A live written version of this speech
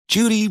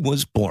Judy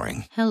was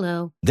boring.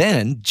 Hello.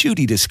 Then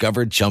Judy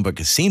discovered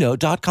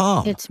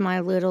ChumbaCasino.com. It's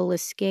my little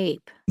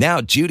escape. Now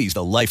Judy's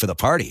the life of the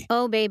party.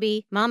 Oh,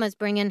 baby, mama's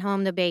bringing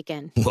home the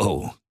bacon.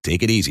 Whoa,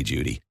 take it easy,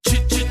 Judy.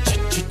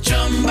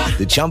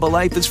 The Chumba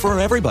life is for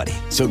everybody.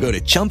 So go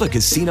to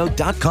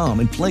ChumbaCasino.com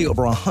and play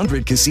over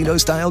 100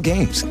 casino-style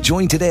games.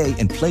 Join today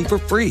and play for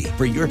free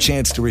for your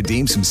chance to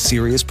redeem some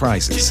serious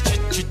prizes.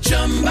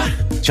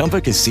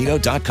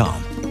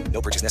 ChumbaCasino.com.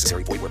 No purchase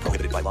necessary. Void where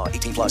prohibited by law.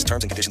 18 plus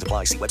terms and conditions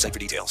apply. See website for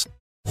details.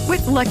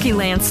 With Lucky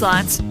Land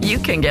Slots, you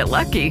can get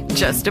lucky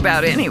just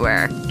about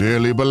anywhere.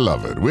 Dearly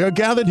beloved, we are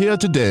gathered here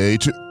today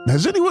to...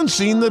 Has anyone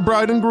seen the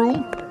bride and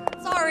groom?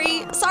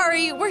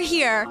 Sorry, we're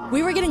here.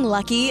 We were getting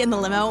lucky in the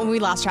limo and we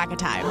lost track of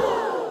time.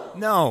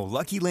 No,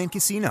 Lucky Land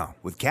Casino,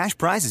 with cash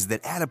prizes that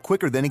add up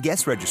quicker than a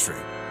guest registry.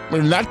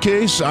 In that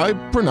case, I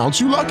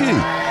pronounce you lucky.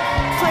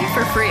 Play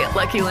for free at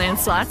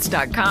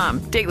LuckyLandSlots.com.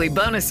 Daily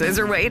bonuses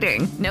are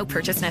waiting. No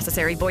purchase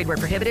necessary. Void where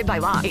prohibited by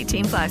law.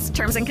 18 plus.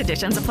 Terms and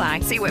conditions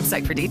apply. See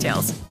website for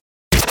details.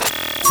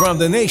 From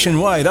the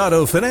Nationwide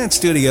Auto Finance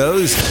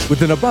Studios,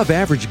 with an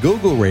above-average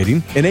Google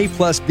rating, an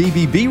A-plus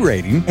BBB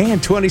rating,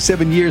 and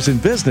 27 years in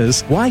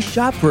business, why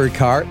shop for a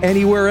car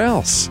anywhere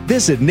else?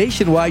 Visit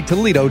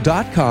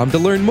nationwidetoledo.com to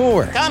learn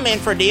more. Come in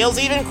for deals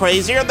even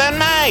crazier than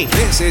me.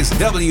 This is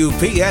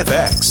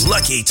WPFX,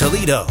 Lucky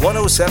Toledo,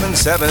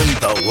 107.7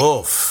 The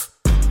Wolf.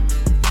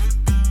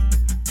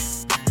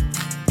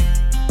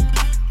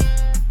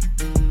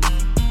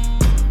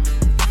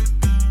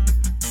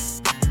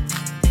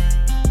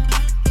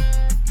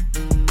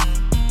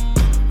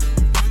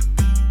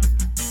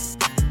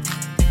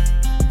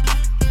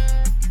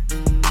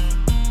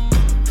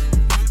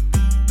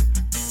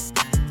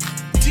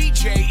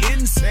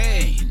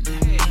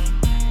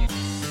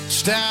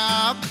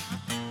 Stop,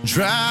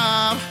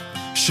 drop,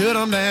 shut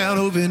them down,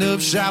 open up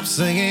shop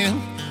singing.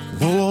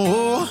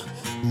 Whoa,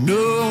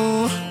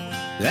 no,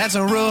 that's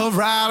a rough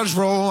rider's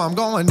roll. I'm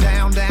going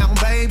down, down,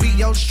 baby,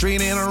 your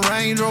street in a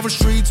Range Rover,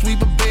 street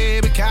sweeper,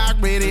 baby, cock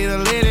ready to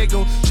let it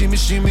go. Shimmy,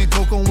 shimmy,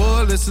 cocoa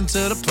wood, listen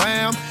to the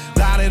plan.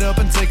 Light it up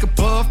and take a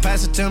puff,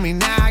 pass it to me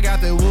now. I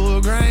got that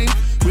wood grain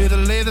with the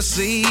leather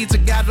seats. I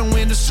got the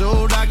window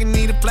so dark you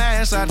need a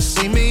flashlight to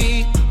see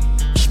me.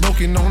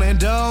 Smoking on that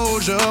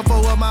Doja,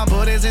 four of my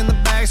buddies in the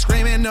back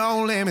screaming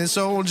no limit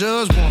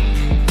soldiers. 1,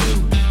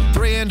 2,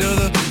 3 into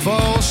the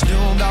full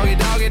Snoop Doggy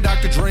Doggy,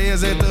 Dr. Dre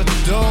is at the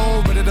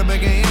door, ready to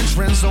make an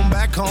entrance on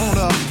back on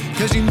up.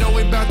 Cause you know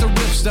we about to rip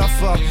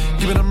stuff up.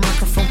 Give me the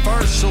microphone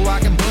first so I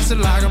can bust it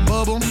like a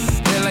bubble.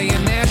 LA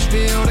and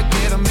Nashville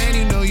together, man,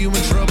 you know you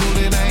in trouble.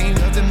 It ain't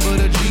nothing but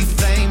a G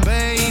thing,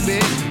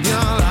 baby.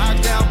 Young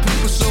locked out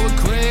people so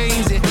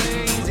crazy.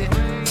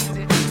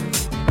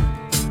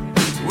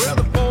 Well,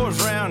 the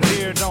boys around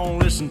here don't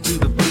listen to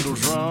the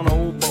Beatles, run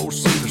old Bo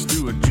Seekers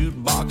through a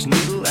jukebox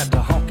needle at the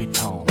honky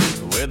tonk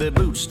where their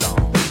boots stomp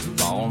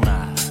all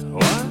night.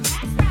 What?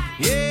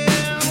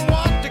 Yeah,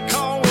 what they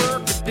call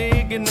work is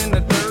digging in the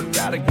dirt.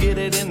 Gotta get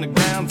it in the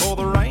ground before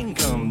the rain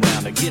come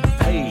down to get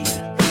paid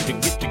to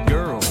get the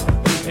girl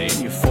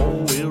in your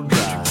four-wheel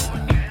drive.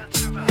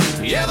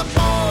 Yeah, the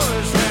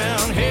boys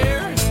around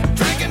here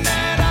drinking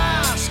that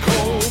ice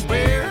cold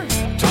beer,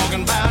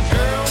 talking about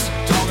girls,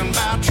 talking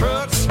about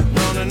trucks,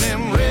 running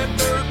them red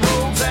dirt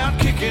roads out,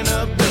 kicking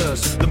up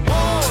dust. The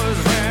boys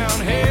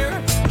around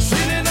here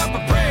sending up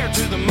a prayer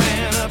to the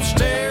man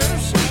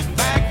upstairs.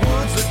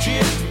 Backwoods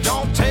legit,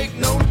 don't take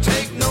no,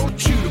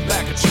 chew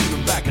tobacco,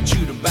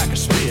 chew tobacco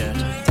spit.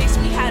 Taste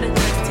me how to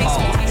do, taste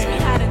me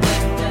how to do,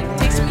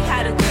 taste me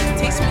how to do,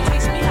 taste me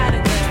how to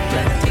do,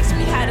 taste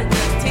me how to do,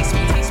 taste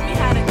me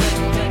how to do,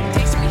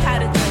 taste me how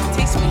to do,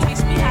 taste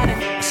me how to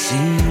do. See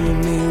you and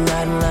me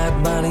riding like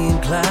Bonnie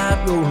and Clyde,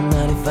 rolling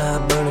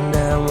 95, burning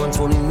down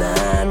 129,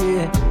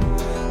 yeah.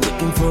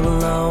 Looking for the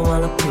law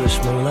while I push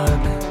my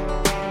luck.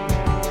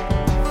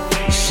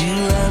 She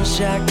line a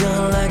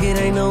shotgun like it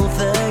ain't no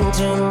thing.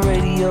 Turn the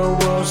radio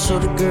off so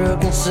the girl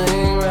can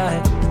sing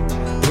right.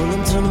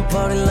 Pulling to the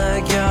party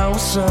like y'all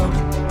was up.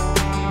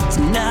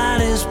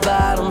 Tonight is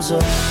bottoms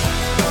up.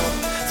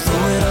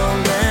 Throw it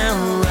on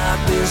down, rock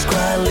this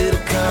quiet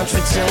little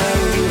country town.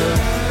 Get up,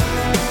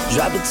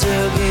 drop the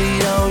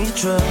tailgate on your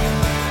truck.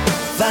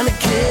 Find a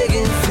keg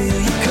and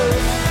fill your cup.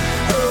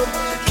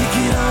 Kick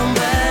it on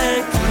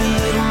back. Pretty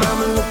little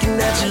mama looking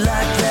at you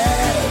like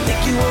that.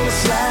 Make you wanna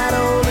slide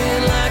on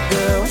in like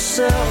girl, what's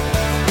up?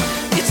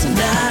 It's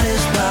tonight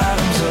is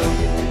bottoms up.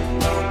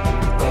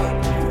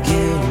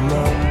 Get 'em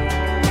up.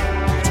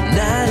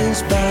 Tonight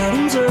is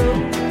bottoms up.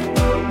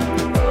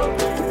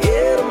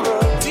 Get 'em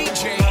up.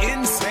 DJ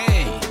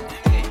Insane.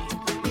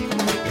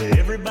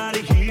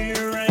 Everybody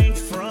here ain't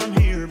from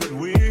here, but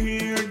we're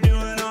here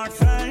doing our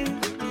thing.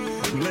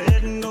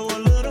 Letting go a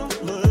little,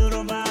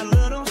 little by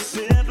little,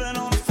 sipping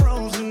on a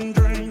frozen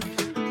drink.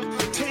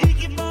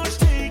 Take it, boys,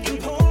 take and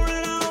pour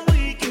it all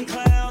week, and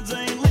clouds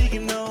ain't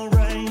leaking no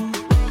rain.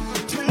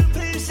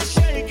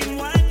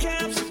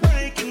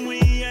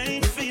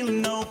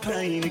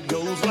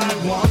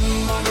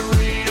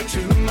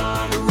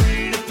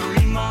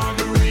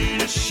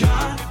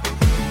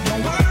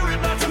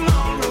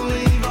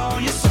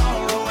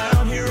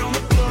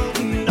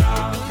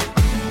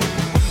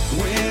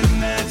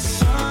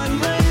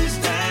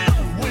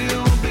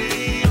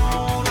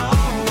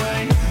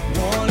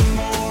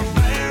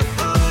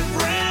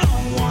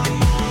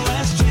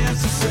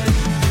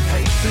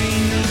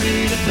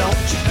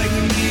 Don't you think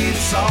you need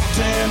salt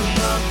and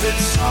love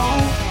that's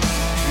song?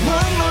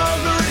 One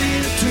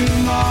margarita, two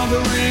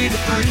margarita,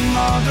 three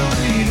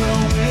margarita,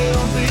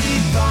 we'll be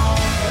gone.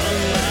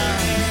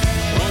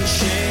 One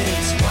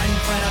chance, one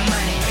for the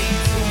money,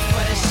 two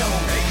for the show.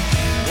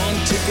 One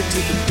ticket to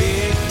the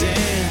big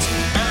dance.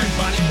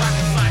 Everybody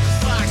rockin' like a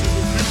fox.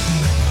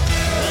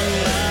 One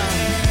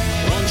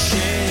love, one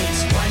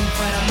chance, one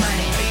for the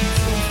money,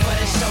 two for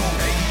the show.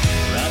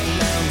 Right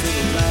down to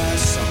the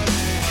last song.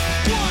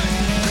 1,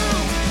 2,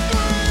 3.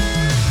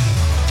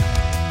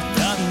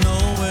 Got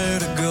nowhere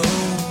to go.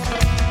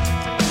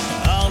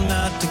 How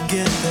not to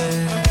get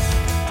there,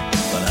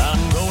 but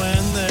I'm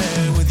going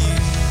there with you.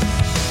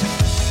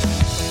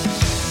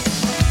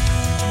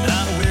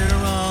 Now we're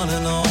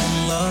running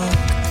on luck.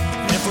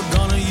 If we're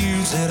gonna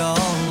use it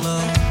all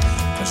up,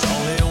 there's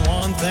only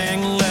one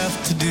thing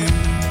left to do.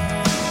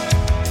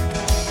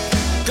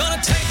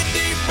 Gonna take a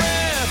deep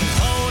breath and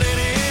hold it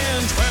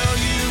in. Twirl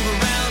you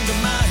around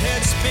till my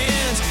head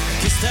spins.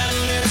 Kiss that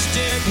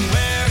lipstick and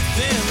wear it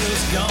thin till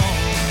it's gone,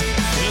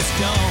 till it's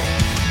gone.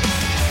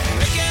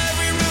 Break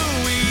every rule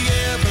we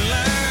ever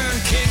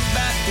learned. Kick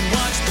back and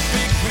watch the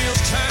big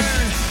wheels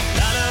turn.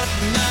 Light up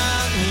the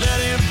night and let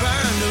it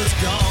burn till it's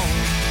gone,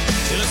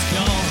 till it's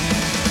gone,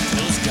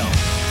 till it's gone.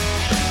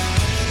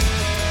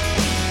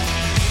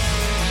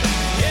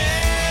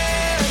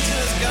 Yeah, till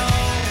it's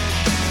gone.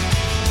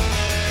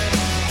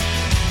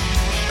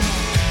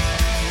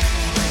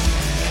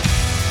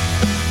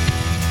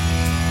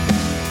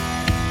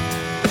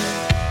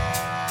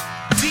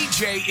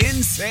 DJ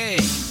Insane.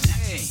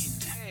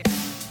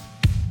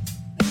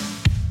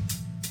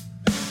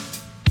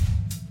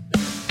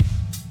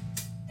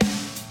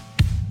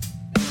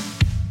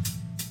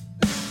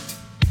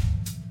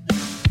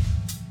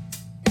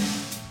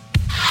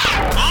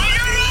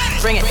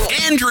 Bring it.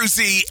 Andrew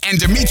Z and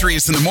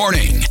Demetrius in the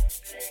morning.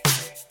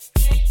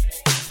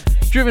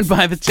 Driven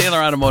by the Taylor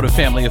Automotive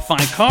family of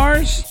fine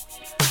cars.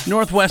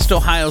 Northwest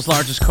Ohio's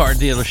largest car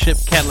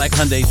dealership, Cadillac,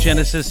 Hyundai,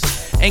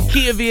 Genesis, and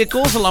Kia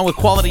vehicles, along with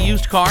quality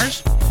used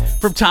cars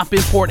from top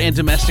import and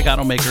domestic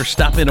automakers.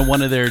 Stop into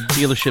one of their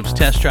dealerships,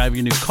 test drive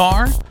your new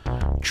car,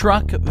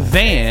 truck,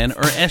 van,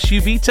 or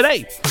SUV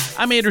today.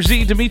 I'm Andrew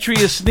Z,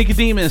 Demetrius,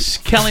 Nicodemus,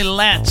 Kelly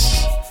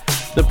Latz,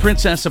 the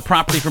Princess of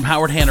Property from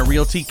Howard Hanna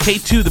Realty,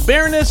 K2, the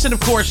Baroness, and of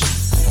course,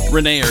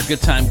 Renee, our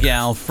good time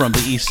gal from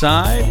the East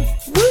Side.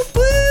 Whoop,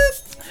 whoop.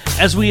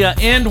 As we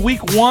end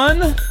week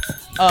one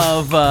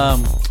of our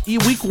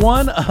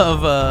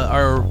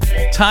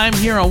time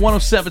here on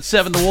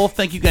 107.7 The Wolf.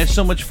 Thank you guys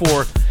so much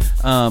for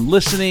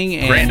listening.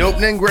 And grand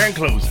opening, grand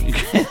closing.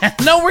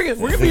 No, we're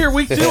gonna be here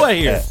week 2. I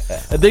hear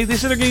they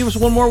said they're gonna give us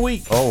one more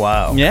week. Oh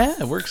wow!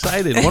 Yeah, we're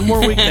excited. One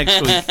more week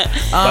next week.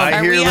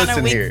 Are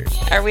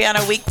we on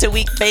a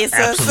week-to-week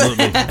basis?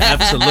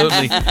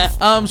 Absolutely.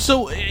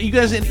 So you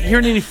guys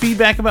hearing any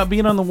feedback about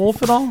being on The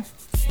Wolf at all?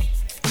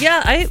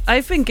 Yeah,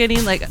 I've been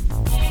getting like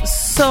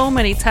so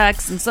many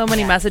texts and so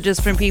many messages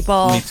from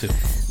people. Me too.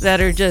 That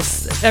are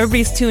just,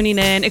 everybody's tuning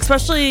in,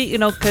 especially,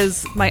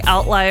 because my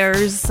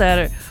outliers that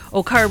are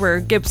Oak Harbor,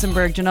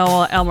 Gibsonburg,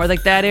 Genoa, Elmore,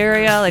 like that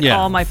area,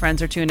 all my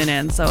friends are tuning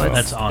in. So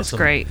that's awesome. It's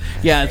great.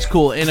 Yeah, it's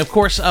cool. And of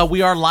course,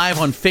 we are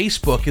live on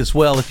Facebook as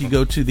well. If you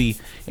go to the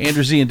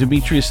Andrew Z and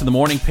Demetrius in the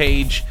Morning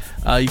page,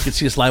 you can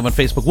see us live on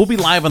Facebook. We'll be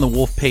live on the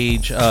Wolf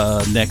page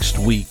next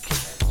week.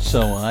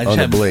 So I just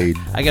the Blade.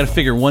 I got to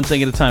figure one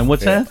thing at a time.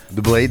 What's that?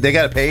 The Blade. They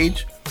got a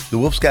page. The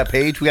Wolf's got a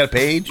page. We got a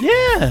page.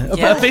 Yeah,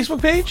 a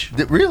Facebook page.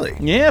 Really?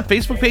 Yeah,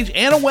 Facebook page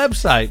and a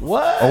website.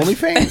 What?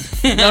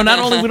 OnlyFans? No, not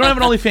only. We don't have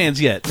an OnlyFans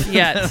yet.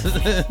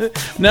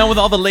 Yet. Now with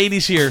all the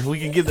ladies here, we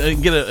can get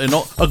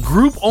a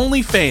group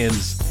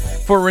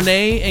OnlyFans for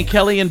Renee and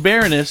Kelly and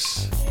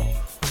Baroness.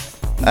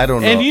 I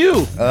don't know. And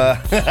you.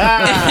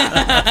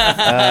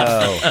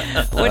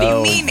 What do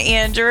you mean,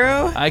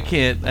 Andrew? I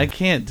can't.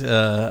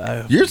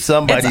 You're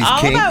somebody's it's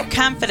all kink. about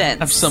confidence.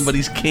 I'm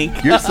somebody's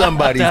kink. You're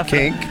somebody's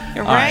kink.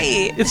 You're All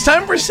right. It's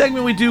time for a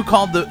segment we do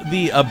called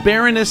the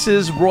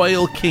Baroness's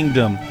Royal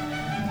Kingdom.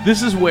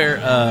 This is where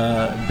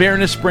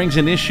Baroness brings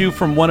an issue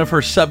from one of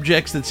her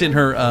subjects that's in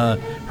her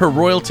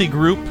royalty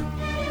group,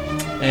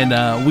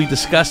 and we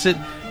discuss it.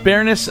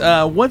 Baroness,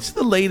 what's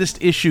the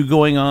latest issue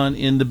going on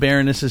in the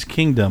Baroness's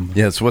kingdom?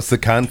 Yes, what's the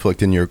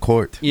conflict in your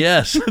court?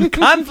 Yes,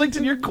 conflict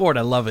in your court.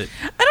 I love it.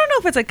 I don't know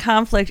if it's a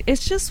conflict.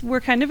 It's just we're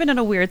kind of in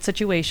a weird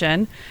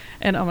situation.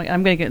 And oh my,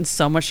 I'm going to get in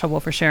so much trouble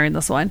for sharing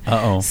this one.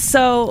 Uh-oh.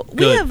 So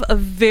we have a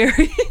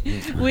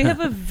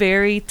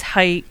very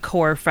tight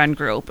core friend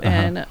group,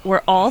 and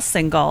we're all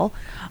single.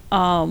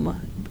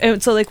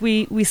 And so like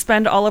we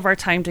spend all of our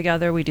time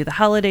together. We do the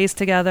holidays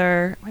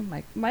together.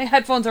 My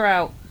headphones are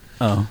out.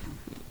 Oh.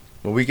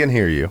 Well, we can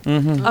hear you.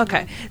 Mm-hmm.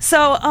 Okay.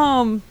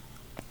 So,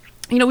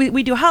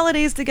 we do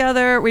holidays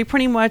together. We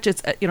pretty much,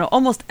 it's,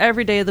 almost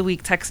every day of the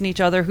week texting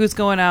each other, who's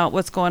going out,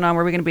 what's going on,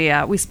 where are we going to be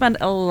at. We spend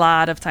a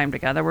lot of time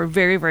together. We're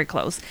very, very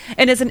close.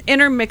 And it's an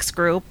intermixed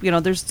group.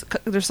 There's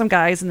some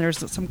guys and there's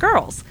some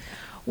girls.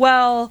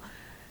 Well,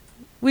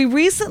 we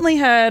recently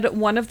had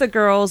one of the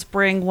girls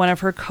bring one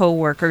of her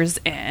coworkers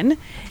in,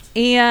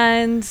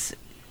 and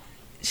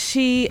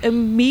she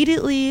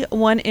immediately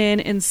went in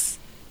and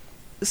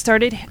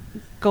started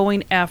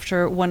going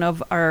after one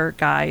of our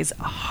guys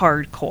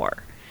hardcore.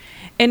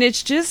 And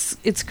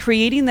it's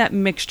creating that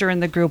mixture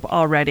in the group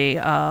already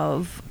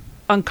of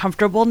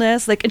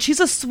uncomfortableness. Like, and she's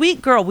a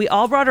sweet girl. We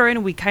all brought her in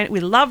and we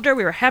loved her.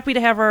 We were happy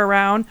to have her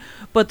around.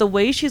 But the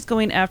way she's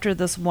going after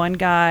this one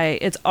guy,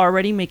 it's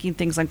already making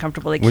things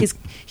uncomfortable. Like,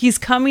 he's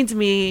coming to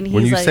me and he's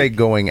when you like, say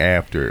going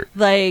after,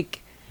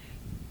 like,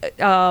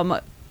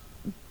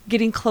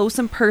 getting close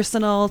and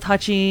personal,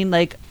 touching,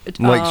 like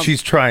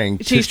she's trying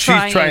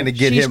to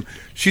get him.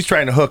 She's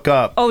trying to hook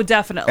up. Oh,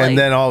 definitely. And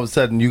then all of a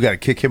sudden, you got to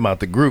kick him out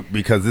the group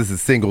because this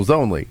is singles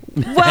only.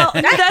 Well,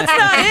 that's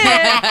not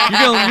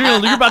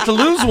it. You're about to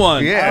lose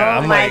one. Yeah,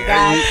 oh my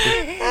God.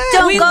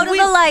 Don't go to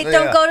the light.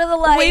 Don't go to the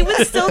light. We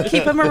would still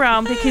keep him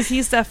around because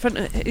he's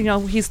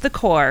definitely, he's the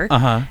core.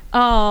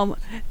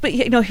 But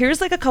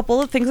here's like a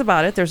couple of things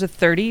about it. There's a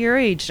 30-year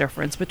age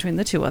difference between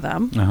the two of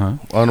them.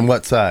 On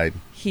what side?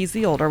 He's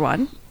the older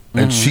one.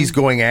 And she's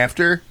going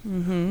after.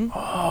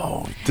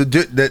 Oh,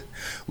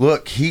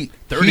 look,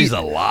 30's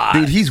a lot,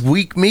 dude. He's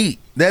weak meat.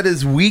 That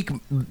is weak.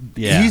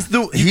 Yeah, he's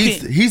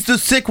the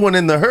sick one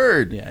in the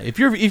herd. Yeah, if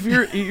you're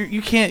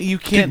you can't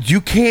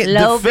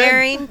low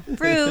bearing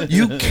fruit.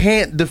 You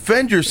can't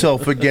defend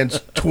yourself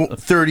against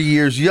 30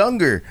 years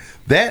younger.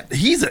 That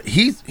he's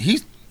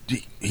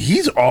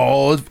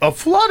all a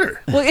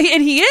flutter. Well,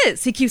 and he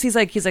is. He's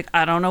like,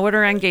 I don't know what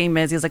her end game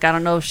is. He's like, I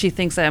don't know if she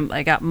thinks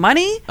I got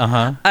money.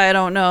 I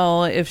don't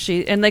know if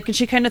she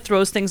she kind of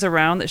throws things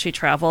around that she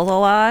travels a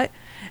lot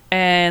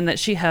and that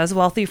she has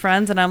wealthy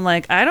friends. And I'm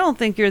like, I don't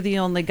think you're the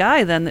only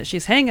guy then that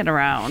she's hanging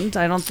around.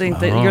 I don't think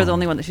that you're the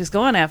only one that she's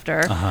going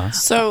after.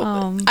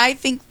 So I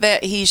think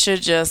that he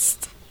should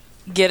just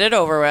get it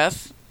over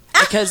with.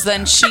 Because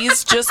then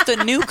she's just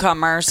a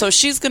newcomer, so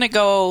she's going to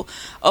go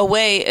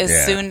away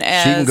as soon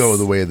as... She can go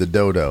the way of the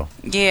dodo.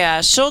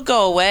 Yeah, she'll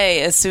go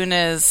away as soon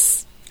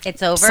as...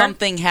 It's over?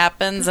 Something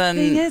happens. And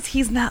the thing is,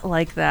 he's not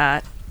like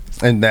that.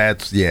 And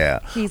that's,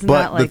 He's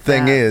not like the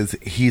thing that. is,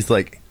 he's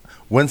like,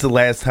 when's the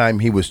last time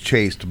he was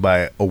chased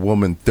by a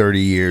woman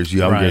 30 years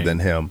younger than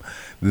him?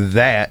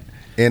 That...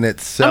 in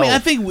itself, I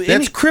think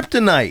that's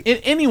kryptonite.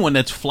 Anyone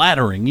that's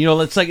flattering,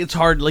 it's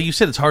hard. Like you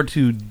said, it's hard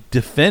to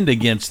defend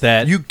against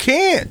that. You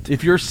can't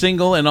if you're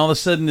single and all of a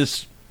sudden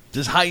this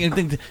high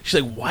thing.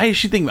 She's like, why does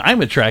she think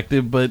I'm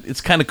attractive? But it's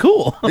kind of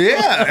cool.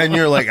 Yeah, and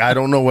you're like, I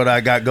don't know what I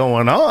got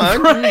going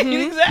on. Right?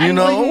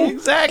 Exactly.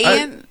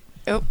 Exactly.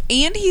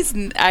 And he's.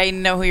 I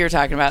know who you're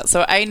talking about.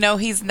 So I know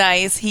he's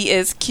nice. He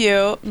is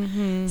cute.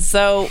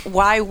 So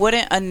why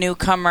wouldn't a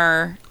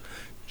newcomer?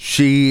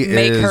 She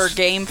make is her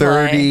gameplay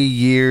 30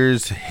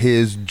 years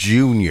his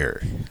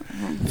junior.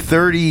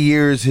 30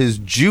 years his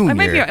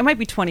junior. It might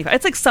be 25.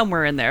 It's like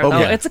somewhere in there.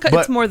 Okay. Though.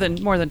 It's more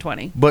than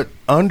 20. But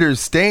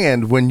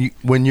understand when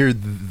you're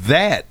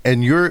that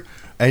and you're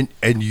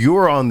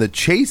on the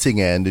chasing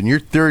end and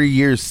you're 30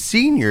 years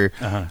senior,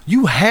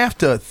 you have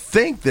to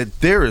think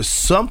that there is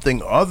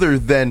something other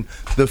than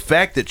the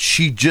fact that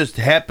she just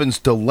happens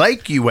to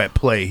like you at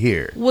play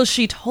here. Well,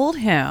 she told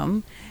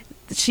him.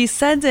 She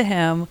said to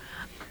him,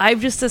 I've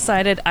just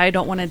decided I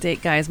don't want to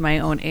date guys my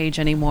own age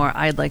anymore.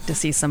 I'd like to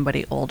see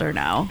somebody older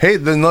now. Hey,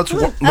 then let's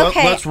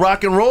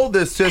rock and roll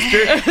this,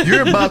 sister.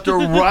 You're about to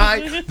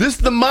ride. This is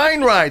the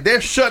mine ride.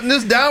 They're shutting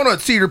this down at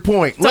Cedar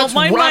Point. Let's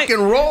rock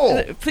and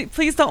roll.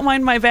 Please don't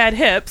mind my bad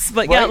hips,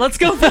 but yeah, let's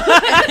go.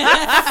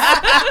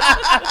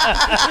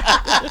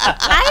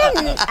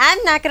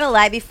 I'm not going to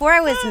lie. Before I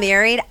was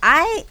married,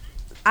 I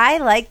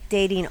like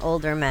dating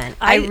older men.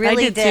 I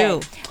really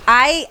did. Too.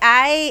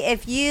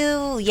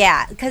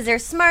 Because they're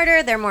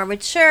smarter, they're more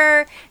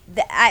mature.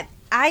 I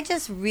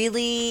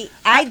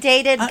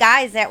dated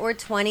guys that were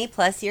 20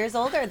 plus years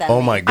older than me.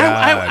 Oh my God.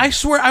 I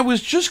swear I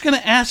was just going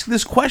to ask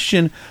this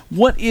question.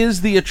 What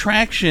is the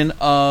attraction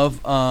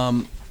of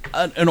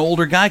an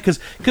older guy?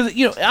 Because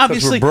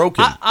obviously, we're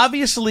broken.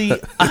 obviously,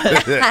 That's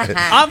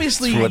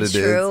what it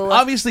is.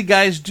 obviously,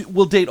 guys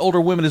will date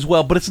older women as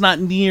well, but it's not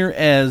near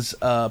as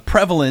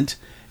prevalent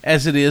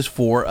as it is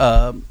for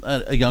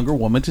a younger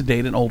woman to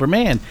date an older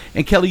man.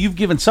 And Kelly, you've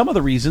given some of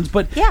the reasons,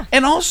 but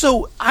and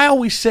also I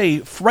always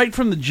say right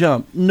from the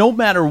jump, no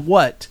matter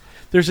what,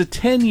 there's a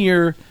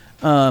 10-year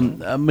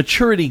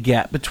maturity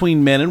gap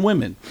between men and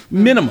women.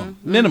 Minimum.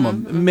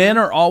 Men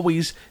are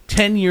always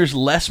 10 years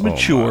less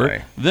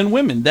mature than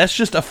women. That's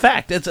just a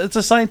fact. It's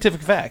a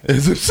scientific fact.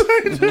 It's a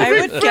scientific I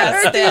would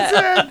guess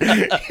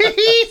that.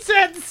 He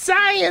said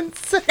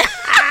science.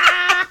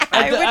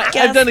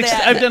 I've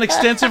done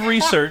extensive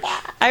research.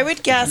 I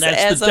would guess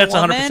as a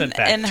woman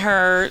in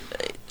her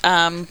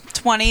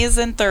 20s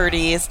and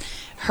 30s,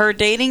 her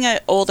dating an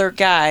older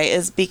guy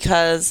is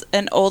because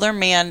an older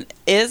man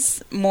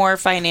is more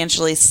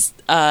financially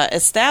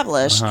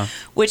established,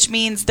 which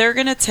means they're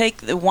going to take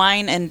the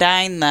wine and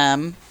dine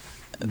them.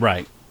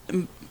 Right.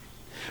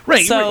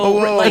 Right. So,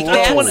 a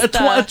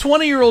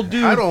 20-year-old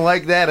dude. I don't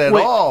like that at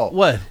all.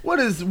 What? What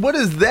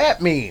does that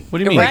mean? What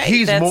do you mean? Like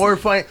he's more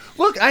fine.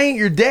 Look, I ain't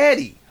your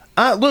daddy.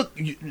 look,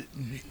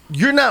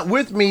 you're not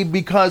with me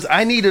because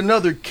I need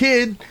another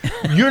kid.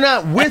 You're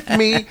not with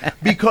me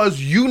because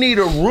you need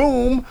a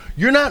room.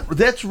 You're not.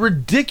 That's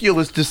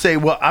ridiculous to say.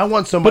 Well, I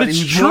want somebody. But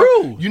it's who's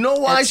true. You know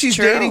why she's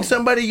dating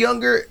somebody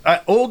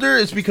older?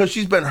 Is because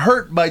she's been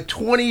hurt by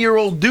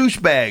 20-year-old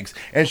douchebags,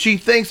 and she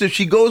thinks if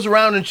she goes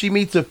around and she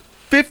meets a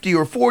 50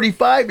 or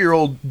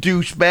 45-year-old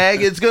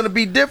douchebag, it's going to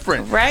be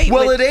different. Right.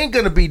 Well, it ain't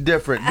going to be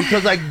different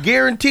because I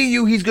guarantee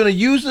you he's going to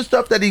use the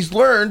stuff that he's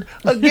learned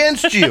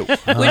against you.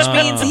 Which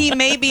means he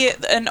may be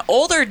an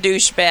older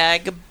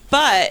douchebag,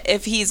 but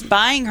if he's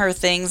buying her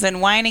things and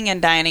whining and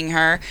dining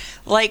her,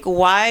 like,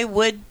 why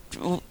would,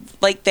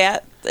 like,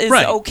 that is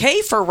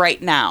okay for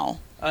right now?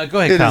 Go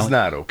ahead, It Colleen. is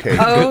not okay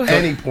Oh. at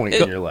any point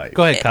in your life.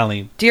 Go ahead,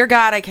 Colleen. Dear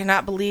God, I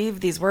cannot believe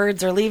these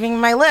words are leaving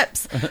my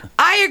lips.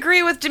 I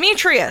agree with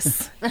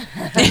Demetrius. Because,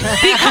 let me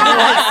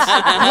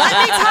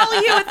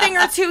tell you a thing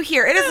or two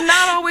here. It is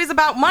not always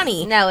about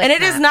money. No, it's and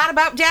it not. is not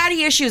about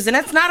daddy issues. And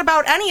it's not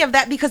about any of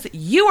that because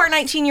you are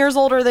 19 years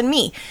older than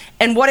me.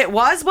 And what it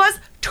was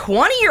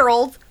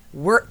 20-year-olds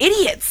were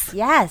idiots.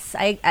 Yes,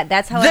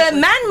 that's how The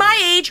men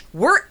my age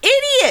were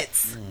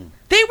idiots.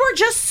 They were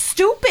just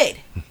stupid.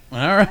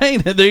 All right,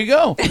 there you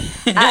go.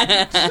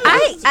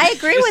 I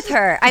agree with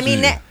her. I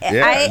mean,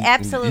 I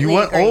absolutely You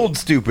want agree. old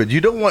stupid. You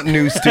don't want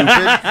new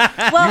stupid.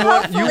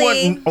 Well, you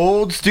want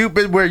old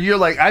stupid where you're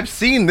like, I've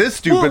seen this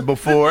stupid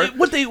before.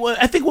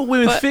 I think what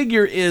women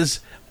figure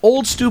is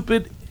old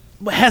stupid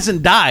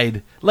hasn't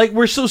died. Like,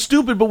 we're so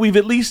stupid, but we've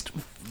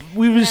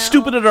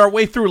stupided our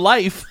way through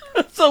life.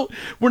 So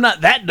we're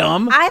not that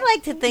dumb. I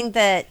like to think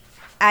that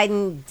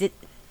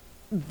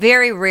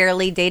very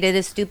rarely dated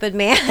a stupid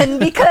man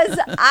because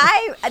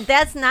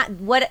that's not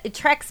what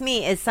attracts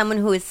me is someone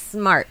who is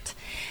smart.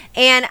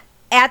 And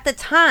at the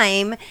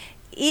time,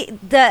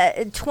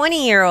 the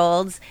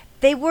 20-year-olds,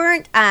 they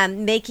weren't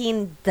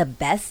making the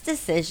best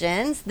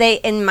decisions. They,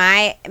 in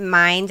my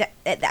mind,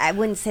 I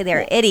wouldn't say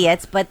they're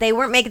idiots, but they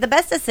weren't making the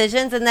best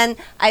decisions. And then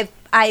I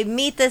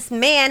meet this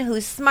man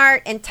who's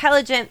smart,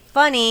 intelligent,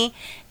 funny,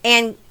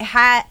 and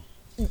has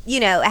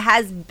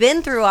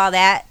been through all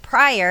that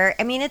prior.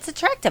 I mean, it's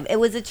attractive. It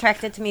was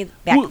attractive to me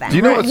back then. Do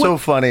you know what's so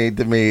funny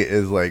to me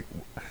is like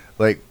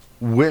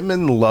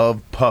women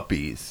love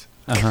puppies,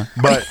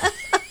 but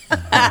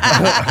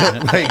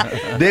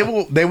like they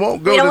won't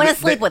go. They don't want to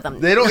sleep with them.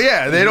 They don't.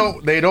 Yeah, they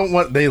don't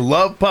want. They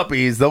love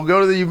puppies. They'll go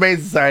to the Humane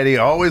Society.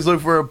 Always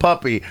look for a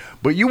puppy.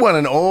 But you want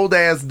an old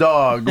ass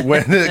dog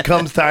when it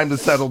comes time to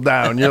settle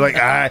down. You're like,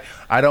 I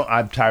don't.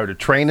 I'm tired of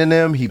training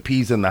him. He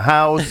pees in the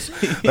house.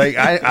 Like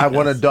I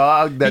want a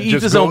dog that He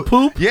just eats his own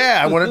poop. Yeah,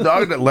 I want a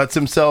dog that lets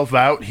himself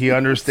out. He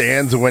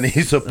understands when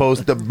he's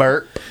supposed to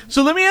burp.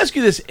 So let me ask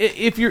you this: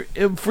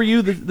 for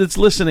you that's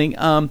listening,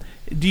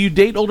 do you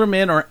date older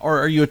men, or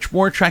are you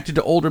more attracted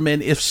to older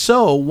men? If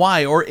so,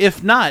 why? Or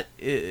if not,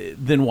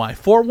 then why?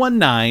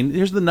 419.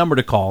 Here's the number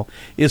to call: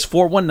 is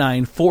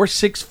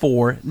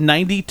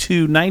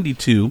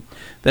 419-464-9292.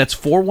 That's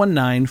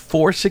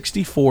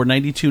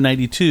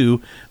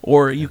 419-464-9292.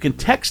 Or you can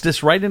text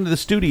us right into the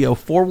studio: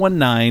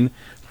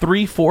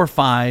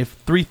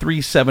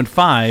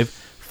 419-345-3375.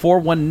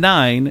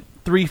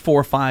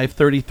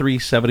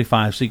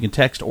 419-345-3375. So you can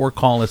text or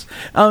call us.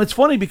 It's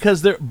funny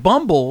because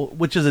Bumble,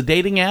 which is a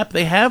dating app,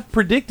 they have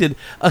predicted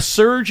a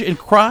surge in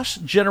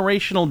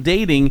cross-generational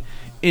dating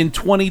in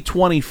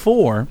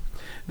 2024.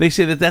 They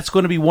say that that's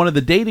going to be one of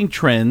the dating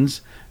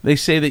trends. They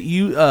say that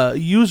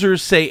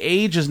users say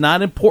age is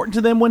not important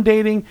to them when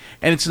dating,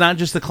 and it's not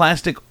just a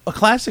classic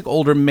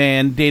older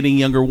man dating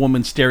younger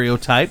woman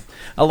stereotype.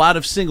 A lot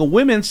of single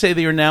women say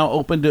they are now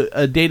open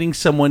to dating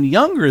someone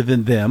younger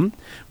than them.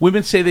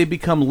 Women say they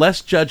become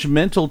less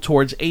judgmental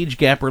towards age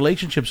gap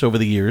relationships over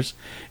the years,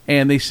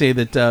 and they say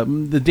that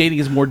the dating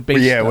is more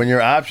based. Yeah, when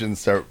your options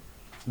start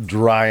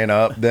drying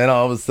up, then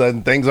all of a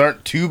sudden things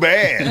aren't too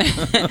bad.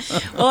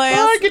 Well,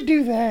 I could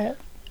do that.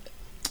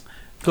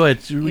 Go ahead.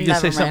 We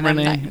just say something, I'm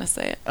Renee? not going to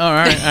say it. All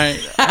right.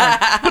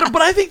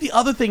 But I think the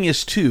other thing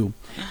is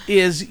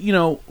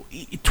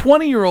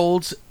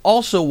 20-year-olds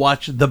also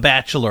watch The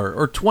Bachelor,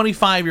 or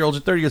 25-year-olds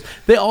or 30 years.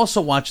 They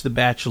also watch The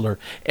Bachelor,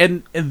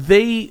 and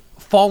they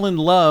fall in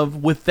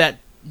love with that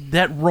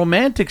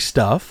romantic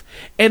stuff,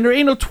 and there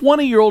ain't no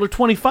 20-year-old or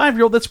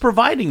 25-year-old that's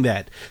providing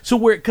that. So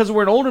because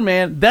we're an older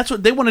man, that's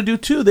what they want to do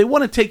too. They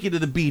want to take you to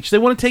the beach. They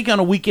want to take you on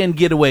a weekend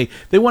getaway.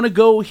 They want to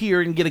go here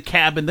and get a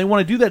cabin. They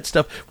want to do that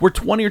stuff. Where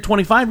 20 or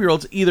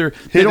 25-year-olds either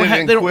they hit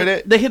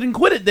and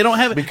quit it. They don't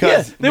have it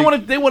because they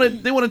want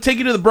to take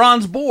you to the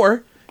Bronze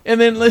Boar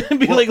and then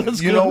be like, let's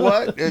go. You know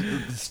what?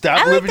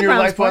 Stop living your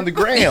life on the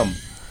gram.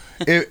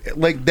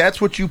 That's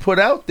what you put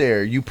out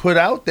there. You put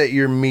out that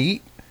you're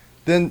meat.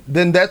 Then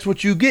that's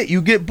what you get.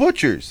 You get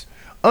butchers.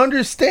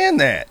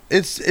 Understand that.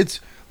 It's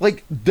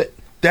like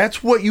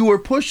that's what you are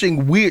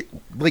pushing. We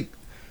like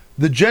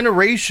the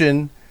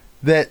generation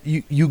that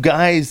you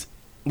guys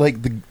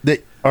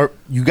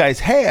you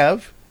guys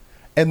have,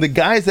 and the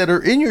guys that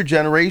are in your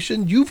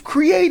generation. You've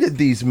created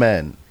these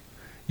men.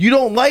 You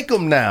don't like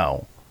them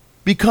now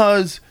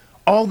because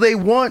all they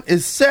want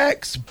is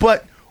sex.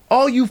 But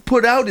all you've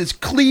put out is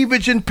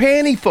cleavage and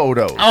panty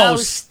photos. Oh,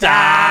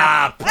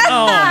 stop. Oh,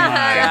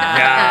 my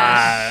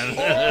God.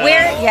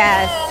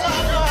 Yes.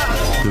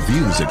 The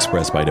views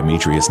expressed by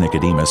Demetrius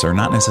Nicodemus are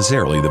not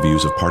necessarily the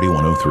views of Party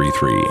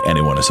 103.3,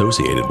 anyone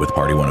associated with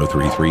Party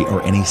 103.3,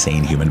 or any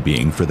sane human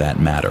being for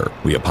that matter.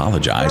 We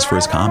apologize for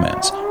his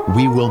comments.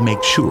 We will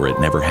make sure it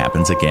never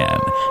happens again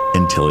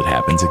until it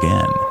happens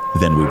again.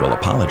 Then we will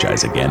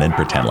apologize again and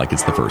pretend like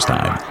it's the first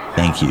time.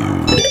 Thank you.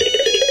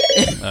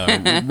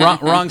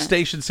 Wrong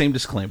station, same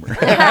disclaimer. It's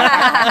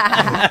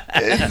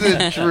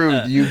the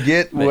truth. You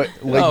get what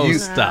you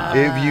stop.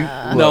 If you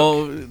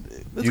no,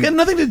 it's got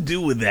nothing to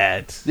do with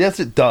that.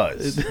 Yes, it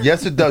does.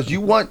 Yes, it does. You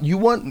want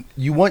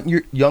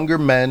your younger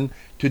men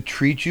to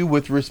treat you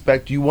with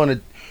respect.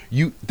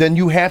 Then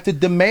you have to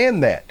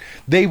demand that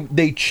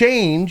they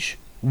change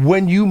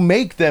when you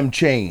make them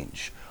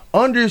change.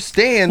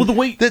 Understand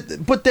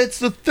but that's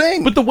the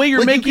thing. But the way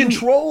you're making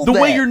control the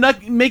way you're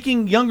not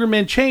making younger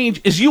men change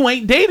is you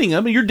ain't dating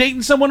them and you're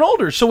dating someone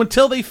older. So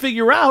until they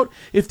figure out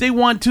if they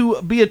want to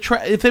be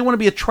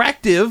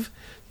attractive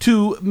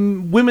to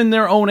women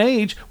their own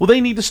age, well,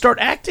 they need to start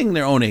acting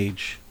their own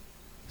age.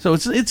 So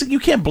it's you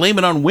can't blame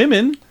it on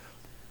women.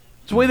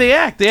 It's the way they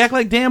act. They act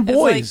like damn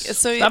boys.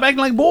 Stop acting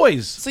like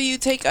boys. So you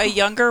take a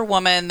younger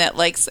woman that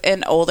likes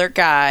an older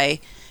guy.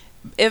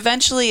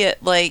 Eventually, it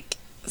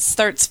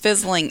starts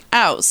fizzling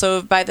out.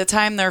 So by the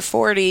time they're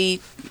 40,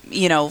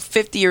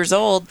 50 years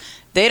old,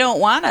 they don't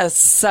want a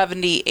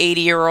 70,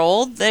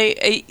 80-year-old.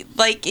 They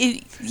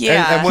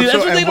yeah.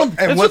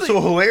 And what's so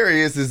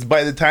hilarious is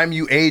by the time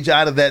you age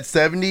out of that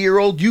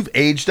 70-year-old, you've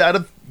aged out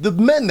of the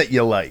men that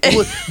you like,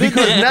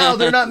 because now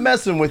they're not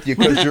messing with you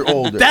because you're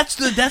older. That's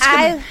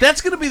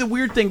gonna be the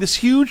weird thing. This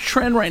huge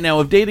trend right now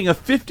of dating a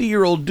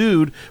 50-year-old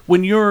dude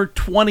when you're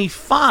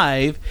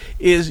 25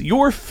 is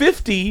you're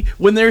 50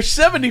 when they're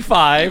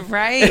 75.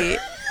 Right.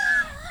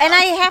 And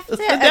I have to.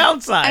 The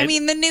downside. I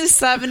mean, the new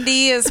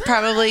 70 is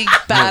probably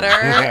better,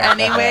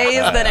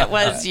 anyways, than it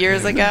was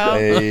years ago.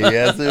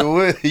 Yes, it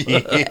would.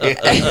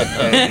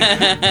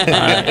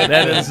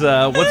 That is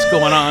what's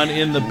going on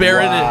in the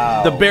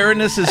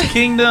Baroness's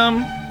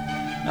kingdom.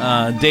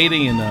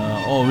 Dating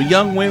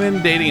young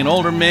women, dating an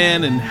older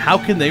man, and how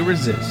can they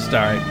resist? All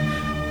right.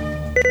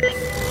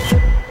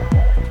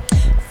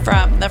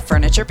 From the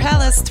Furniture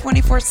Palace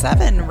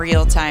 24/7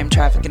 Real-Time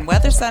Traffic and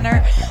Weather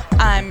Center,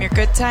 I'm your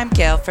good time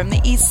gal from the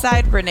East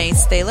Side, Renee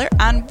Staler,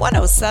 on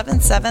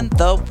 107.7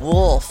 The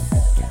Wolf.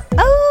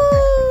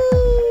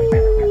 Oh!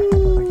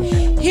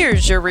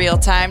 Here's your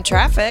real-time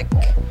traffic.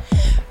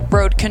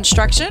 Road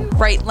construction,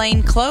 right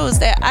lane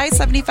closed at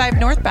I-75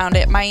 northbound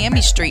at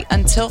Miami Street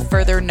until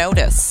further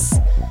notice.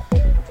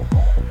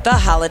 The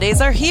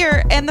holidays are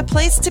here, and the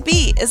place to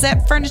be is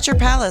at Furniture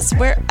Palace,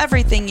 where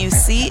everything you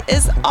see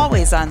is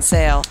always on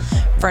sale.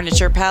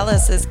 Furniture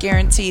Palace is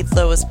guaranteed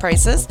lowest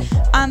prices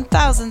on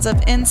thousands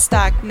of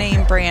in-stock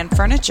name brand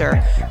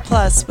furniture.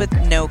 Plus, with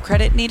no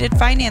credit needed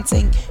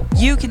financing,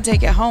 you can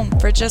take it home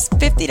for just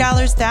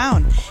 $50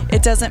 down.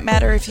 It doesn't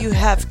matter if you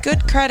have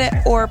good credit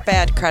or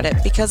bad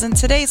credit, because in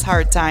today's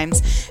hard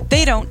times,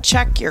 they don't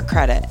check your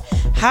credit.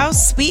 How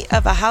sweet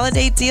of a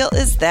holiday deal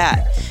is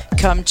that?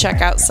 Come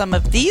check out some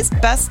of these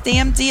best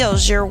damn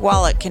deals your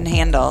wallet can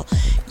handle.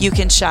 You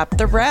can shop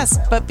the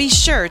rest, but be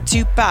sure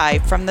to buy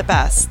from the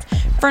best.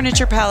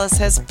 Furniture Palace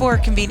has 4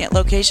 convenient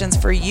locations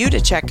for you to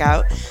check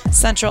out: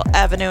 Central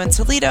Avenue in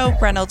Toledo,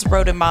 Reynolds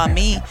Road in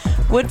Maumee,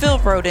 Woodville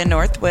Road in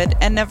Northwood,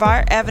 and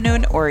Navarre Avenue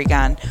in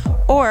Oregon,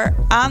 or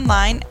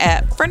online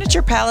at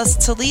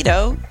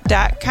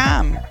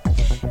FurniturePalaceToledo.com.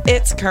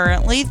 It's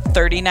currently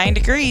 39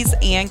 degrees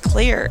and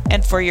clear,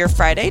 and for your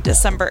Friday,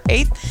 December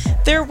 8th,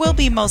 there will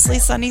be mostly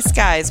sunny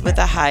skies with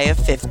a high of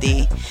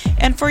 50.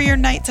 And for your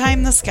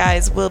nighttime, the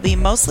skies will be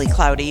mostly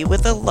cloudy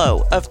with a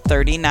low of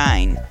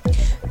 39.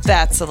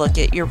 That's a look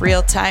at your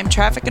real-time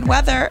traffic and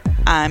weather.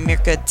 I'm your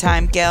good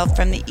time gal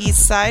from the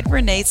East Side,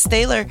 Renee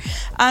Staler,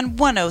 on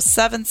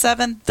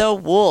 107.7 The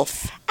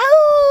Wolf.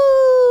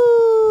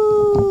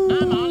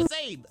 I'm Honest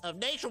Abe of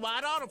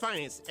Nationwide Auto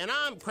Finance, and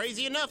I'm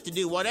crazy enough to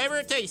do whatever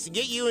it takes to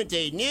get you into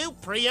a new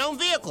pre-owned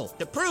vehicle.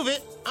 To prove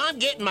it, I'm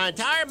getting my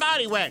entire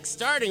body waxed,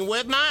 starting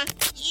with my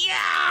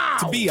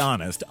To be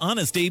honest,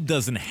 Honest Abe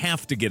doesn't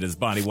have to get his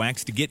body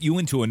waxed to get you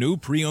into a new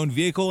pre-owned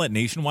vehicle at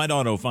Nationwide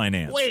Auto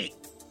Finance. Wait,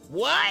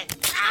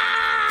 what?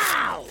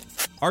 Ow!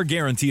 Our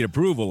guaranteed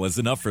approval is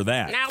enough for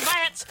that. Now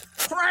that's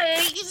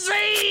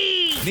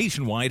crazy!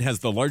 Nationwide has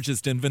the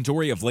largest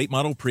inventory of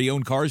late-model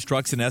pre-owned cars,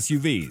 trucks, and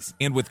SUVs.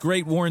 And with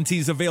great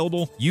warranties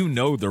available, you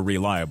know they're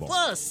reliable.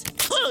 Plus,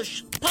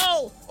 push,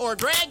 pull, or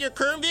drag your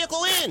current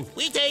vehicle in.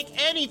 We take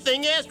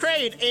anything as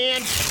trade,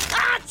 and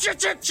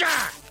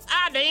cha-cha-cha!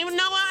 I didn't even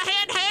know I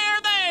had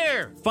hair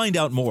there! Find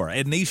out more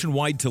at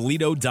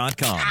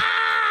nationwidetoledo.com.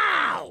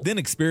 Ow! Then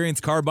experience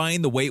car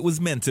buying the way it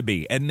was meant to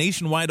be at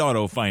Nationwide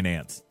Auto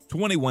Finance.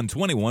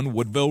 2121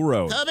 Woodville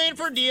Road. Come in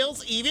for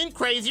deals even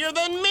crazier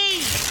than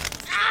me!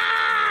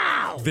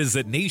 Ow!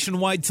 Visit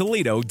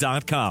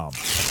nationwidetoledo.com.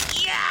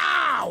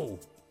 Yow!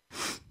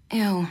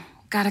 Ew,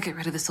 Gotta get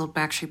rid of this old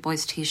Backstreet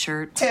Boys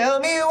t-shirt. Tell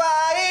me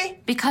why.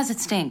 Because it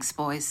stinks,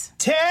 boys.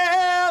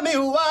 Tell me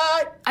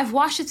why. I've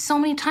washed it so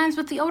many times,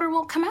 but the odor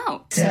won't come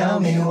out. Tell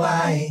me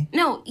why.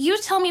 No,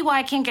 you tell me why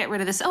I can't get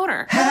rid of this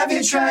odor. Have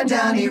you tried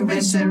Downy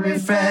Rinse and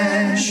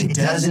Refresh? It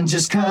doesn't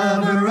just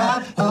cover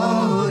up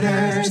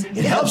odors,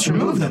 it helps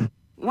remove them.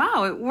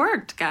 Wow, it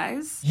worked,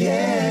 guys.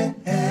 Yeah.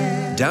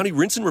 Downy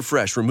Rinse and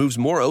Refresh removes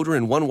more odor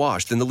in one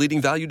wash than the leading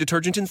value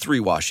detergent in 3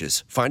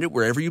 washes. Find it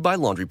wherever you buy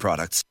laundry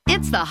products.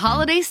 It's the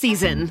holiday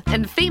season,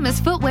 and Famous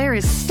Footwear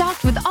is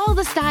stocked with all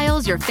the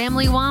styles your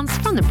family wants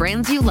from the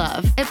brands you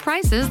love at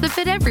prices that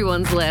fit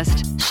everyone's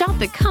list. Shop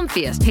the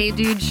comfiest Hey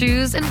Dude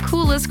shoes and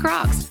coolest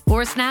Crocs,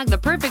 or snag the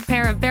perfect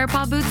pair of Bear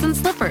Paw boots and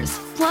slippers.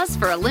 Plus,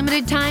 for a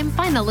limited time,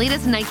 find the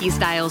latest Nike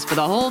styles for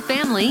the whole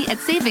family at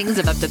savings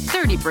of up to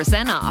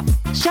 30% off.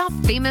 Shop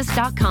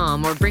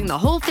Famous.com or bring the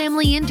whole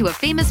family into a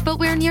Famous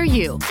Footwear near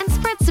you and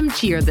spread some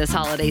cheer this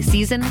holiday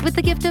season with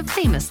the gift of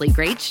famously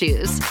great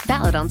shoes.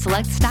 Valid on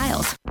select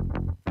styles.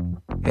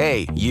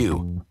 Hey,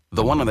 you.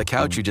 The one on the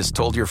couch who just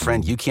told your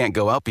friend you can't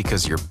go out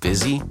because you're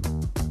busy?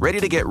 Ready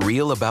to get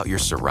real about your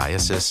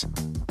psoriasis?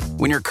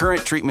 When your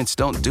current treatments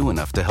don't do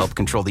enough to help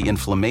control the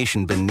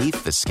inflammation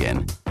beneath the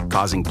skin,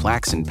 causing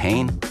plaques and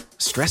pain,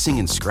 stressing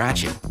and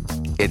scratching,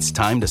 it's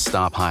time to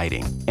stop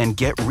hiding and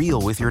get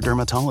real with your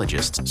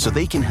dermatologist so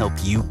they can help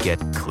you get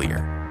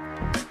clear.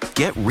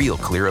 Get real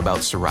clear about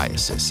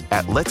psoriasis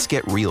at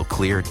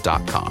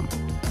letsgetrealclear.com.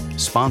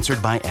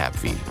 Sponsored by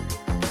AbbVie.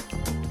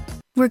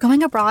 We're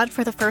going abroad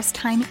for the first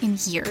time in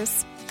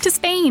years. To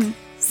Spain.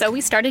 So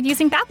we started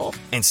using Babbel.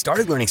 And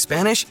started learning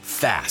Spanish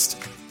fast.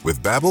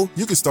 With Babbel,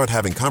 you can start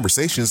having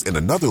conversations in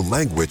another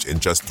language in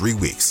just 3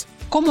 weeks.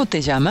 ¿Cómo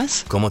te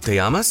llamas? ¿Cómo te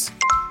llamas?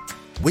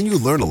 When you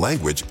learn a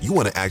language, you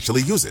want to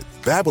actually use it.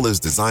 Babbel is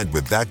designed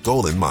with that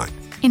goal in mind.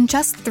 In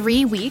just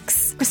 3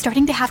 weeks, we're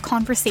starting to have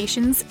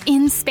conversations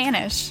in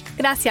Spanish.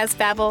 Gracias,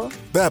 Babbel.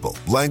 Babbel,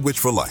 language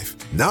for life.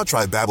 Now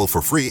try Babbel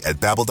for free at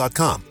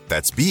Babbel.com.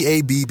 That's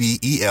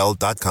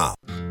BABBEL.com.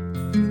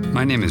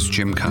 My name is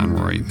Jim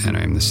Conroy, and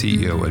I am the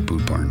CEO at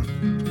Boot Barn.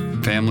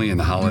 Family and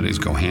the holidays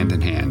go hand in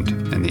hand,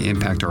 and they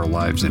impact our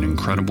lives in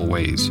incredible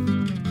ways.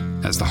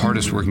 As the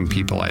hardest working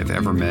people I've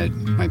ever met,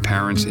 my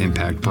parents'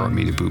 impact brought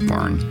me to Boot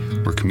Barn,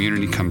 where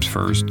community comes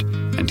first,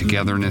 and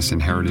togetherness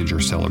and heritage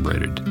are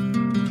celebrated.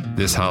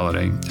 This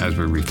holiday, as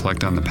we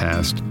reflect on the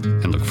past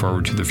and look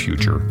forward to the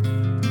future,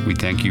 we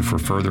thank you for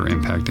further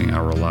impacting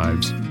our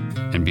lives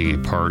and being a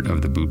part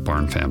of the Boot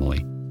Barn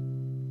family.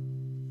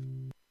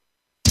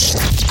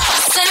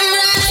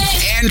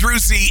 Andrew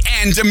C.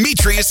 and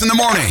Demetrius in the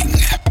morning.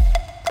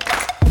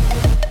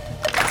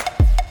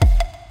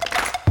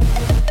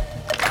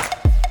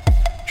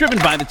 Driven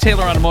by the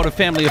Taylor Automotive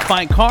family of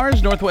fine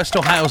cars, Northwest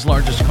Ohio's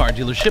largest car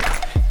dealership.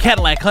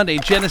 Cadillac,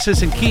 Hyundai,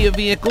 Genesis, and Kia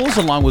vehicles,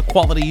 along with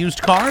quality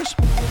used cars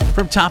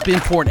from top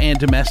import and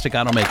domestic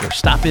automakers.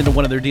 Stop into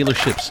one of their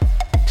dealerships.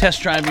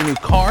 Test drive your new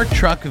car,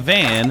 truck,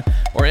 van,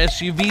 or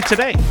SUV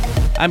today.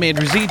 I'm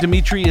Andrew Z.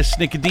 Demetrius,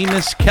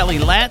 Nicodemus, Kelly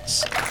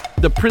Latz,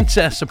 the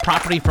princess of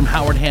property from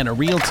Howard Hanna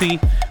Realty.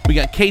 We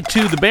got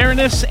K2, the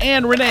Baroness,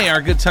 and Renee,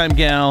 our good time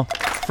gal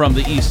from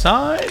the east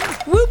side.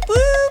 Whoop,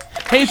 whoop.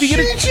 Hey, if you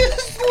get She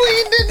just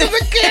leaned into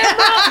the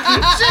camera.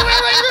 She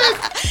went like this.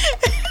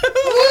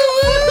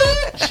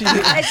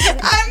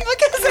 I'm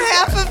because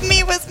half of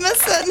me was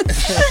missing.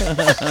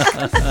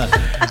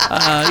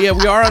 Yeah,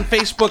 we are on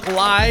Facebook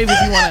Live.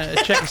 If you want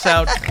to check us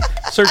out,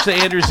 search the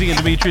Andrew Z and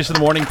Demetrius in the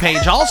Morning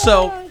page.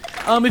 Also,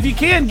 if you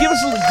can, give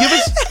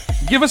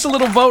us a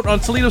little vote on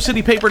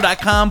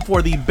ToledoCityPaper.com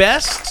for the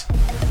best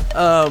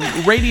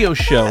radio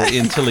show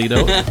in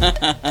Toledo.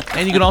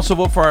 And you can also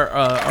vote for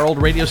our old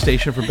radio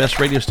station for best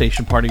radio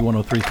station, Party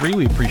 103.3.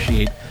 We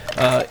appreciate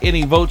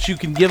any votes you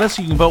can give us.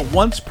 You can vote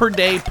once per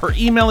day per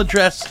email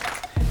address,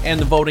 and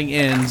the voting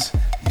ends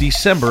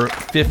December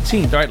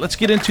 15th. All right, let's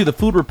get into the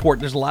food report.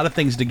 There's a lot of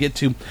things to get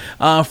to.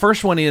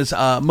 First one is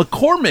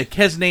McCormick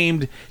has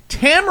named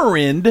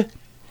tamarind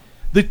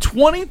the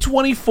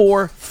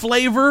 2024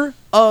 flavor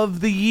of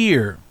the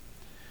year.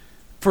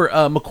 For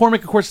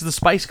McCormick, of course, is the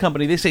spice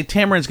company. They say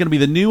tamarind is going to be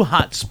the new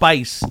hot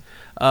spice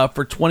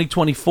for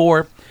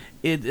 2024.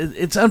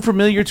 It's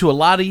unfamiliar to a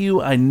lot of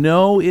you. I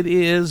know it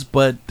is,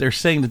 but they're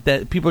saying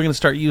that people are going to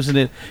start using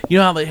it. You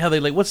know how they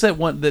like, what's that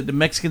one, the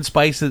Mexican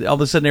spice that all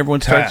of a sudden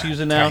everyone starts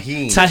using now?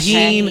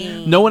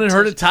 Tahini. No one had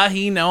heard of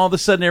tahini. Now all of a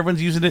sudden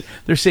everyone's using it.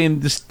 They're saying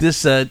this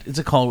it's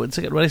a called, what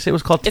did I say it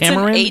was called?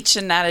 Tamarind? It's an H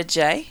and not a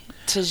J.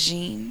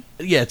 Tajine.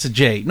 Yeah, it's a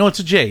J. No, it's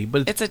a J.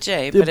 But it's a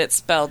J, but it's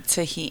spelled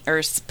tahini,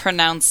 or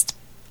pronounced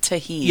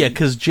tahini. Yeah,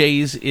 because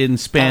J's in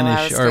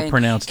Spanish are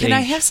pronounced H. Can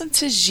I have some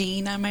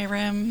tajine on my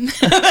rim?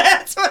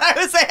 That's what I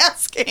was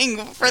asking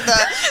for the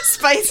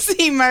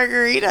spicy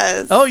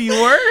margaritas. Oh, you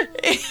were?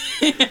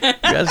 You're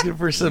asking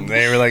for some...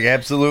 They were like,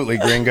 absolutely,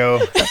 gringo.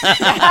 What's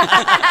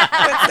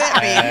that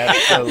mean?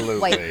 Absolutely.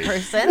 White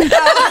person.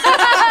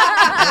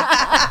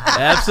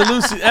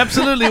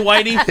 Absolutely,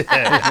 Whitey.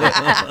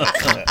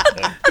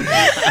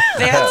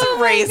 That's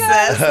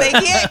racist. They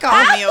can't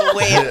call me a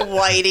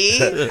whitey.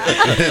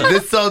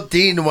 This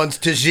Saltine wants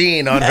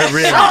tagine on her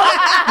rib.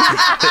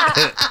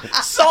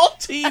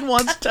 Saltine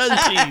wants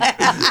Tuntine.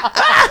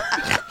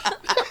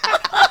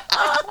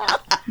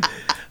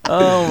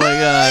 Oh my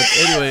God!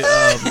 Anyway,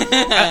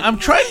 I'm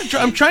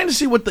trying to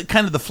see what the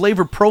kind of the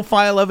flavor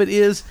profile of it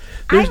is.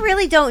 I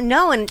really don't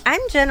know, and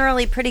I'm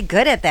generally pretty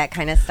good at that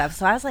kind of stuff.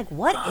 So I was like,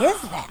 "What is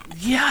that?"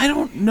 Yeah, I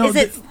don't know.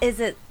 Is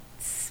it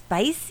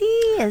spicy?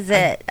 Is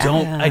it?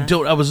 I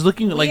don't. I was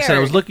looking, like I said,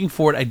 I was looking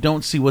for it. I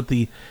don't see what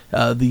the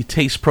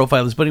taste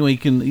profile is. But anyway,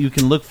 you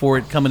can look for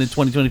it coming in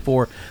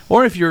 2024,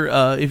 or if you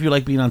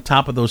like being on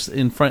top of those out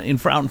in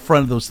front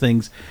of those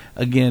things.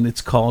 Again,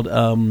 it's called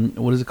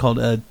what is it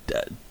called?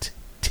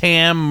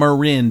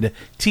 Tamarind.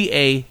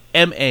 TAMARIND.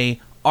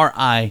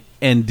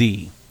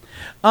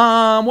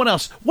 What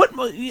else? What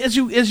as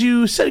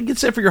you said, get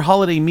set for your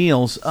holiday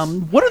meals.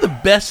 What are the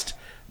best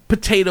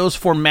potatoes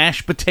for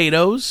mashed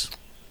potatoes?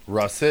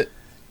 Russet.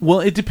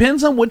 Well, it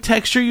depends on what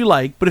texture you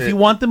like, but if you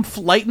want them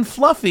light and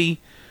fluffy,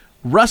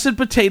 russet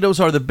potatoes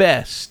are the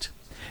best.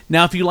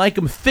 Now, if you like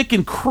them thick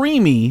and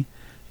creamy,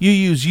 you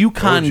use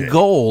Yukon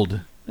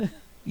Gold.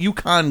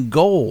 Yukon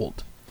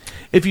Gold.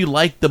 If you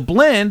like the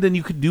blend, then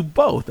you could do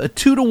both. A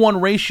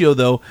 2-to-1 ratio,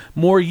 though,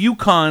 more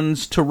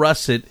Yukons to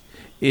russet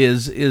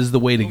is the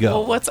way to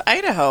go. Well, what's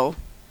Idaho?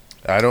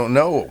 I don't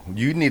know.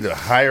 You need a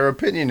higher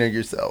opinion of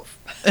yourself.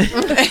 Yes,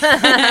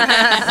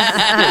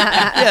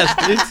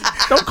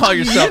 don't call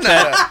yourself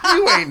that.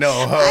 You ain't no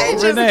hoe. I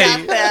just Renee.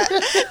 got that.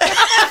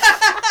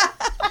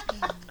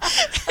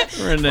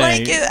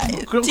 Renee,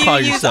 don't do call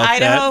you use yourself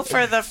Idaho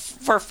that.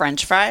 for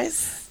French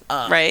fries?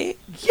 Right?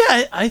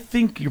 Yeah, I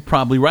think you're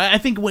probably right. I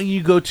think when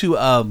you go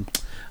to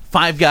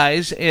Five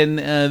Guys and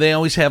they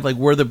always have like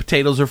where the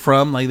potatoes are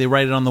from, like they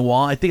write it on the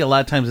wall. I think a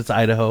lot of times it's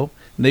Idaho,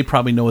 and they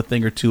probably know a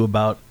thing or two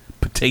about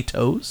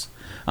potatoes.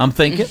 I'm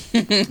thinking.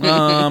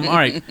 All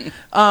right.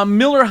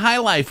 Miller High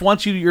Life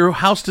wants your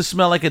house to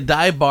smell like a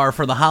dive bar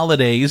for the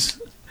holidays.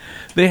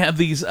 They have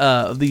these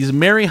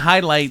Merry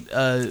Highlight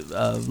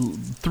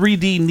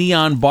 3D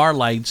neon bar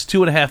lights,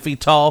 2.5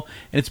 feet tall,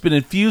 and it's been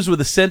infused with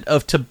a scent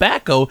of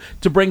tobacco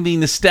to bring the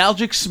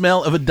nostalgic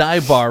smell of a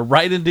dive bar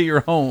right into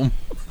your home.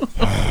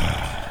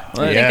 I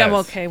think I'm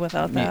okay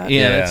without that.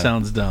 Yeah, that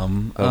sounds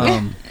dumb.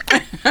 The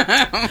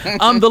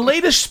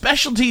latest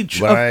specialty.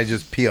 Why don't I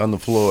just pee on the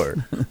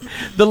floor?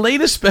 The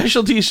latest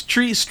specialty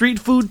street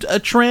food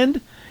trend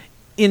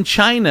in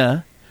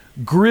China: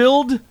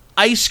 grilled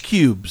ice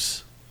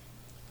cubes.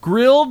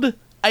 Grilled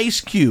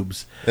ice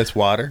cubes. That's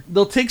water.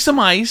 They'll take some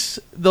ice,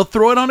 they'll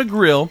throw it on a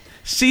grill,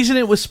 season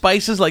it with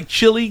spices like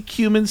chili,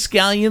 cumin,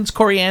 scallions,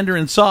 coriander,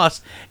 and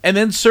sauce, and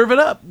then serve it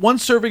up. One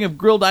serving of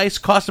grilled ice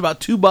costs about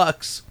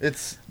 $2.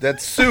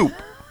 That's soup.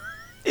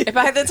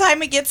 By the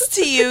time it gets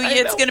to you,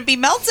 it's going to be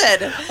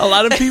melted. A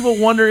lot of people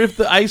wonder if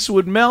the ice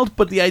would melt,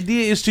 but the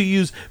idea is to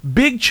use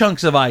big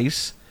chunks of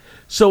ice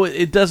so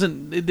it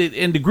doesn't,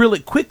 and to grill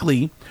it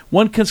quickly.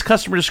 One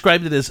customer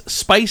described it as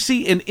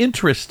spicy and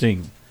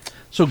interesting.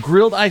 So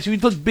grilled ice, if you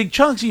took big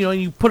chunks,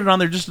 and you put it on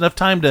there just enough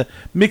time to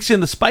mix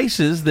in the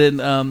spices, then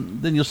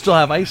you'll still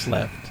have ice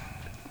left.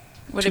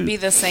 Would it be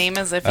the same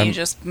as if you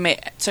just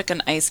took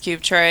an ice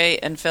cube tray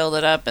and filled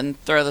it up and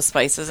throw the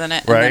spices in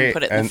it and then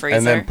put it in the freezer?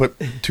 And then put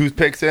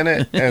toothpicks in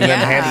it and then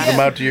handed them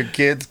out to your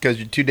kids because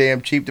you're too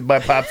damn cheap to buy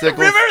popsicles?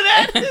 Remember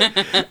that?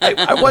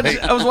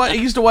 I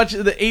used to watch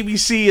the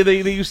ABC, and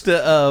they used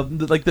to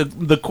like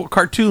the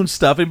cartoon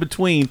stuff in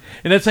between,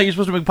 and that's how you're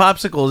supposed to make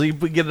popsicles. You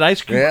get an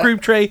ice cream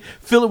tray,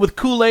 fill it with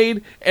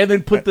Kool-Aid, and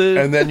then put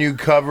and then you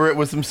cover it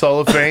with some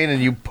cellophane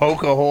and you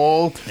poke a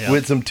hole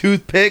with some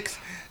toothpicks.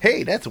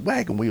 Hey, that's a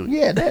wagon wheel.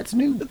 Yeah, that's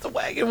new. It's a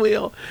wagon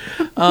wheel.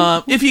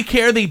 If you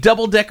care, the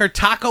double-decker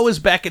taco is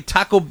back at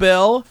Taco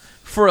Bell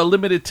for a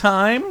limited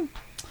time.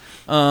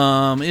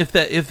 If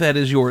that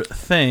is your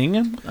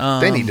thing.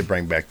 They need to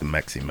bring back the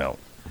Mexi Melt.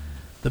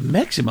 The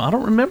Mexi Melt? I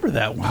don't remember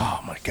that one. Oh,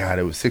 my God.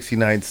 It was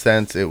 69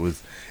 cents. It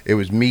was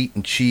meat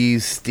and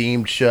cheese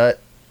steamed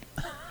shut.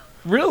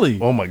 Really?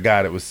 Oh, my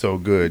God. It was so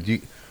good.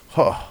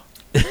 More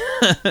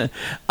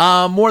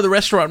of the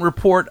restaurant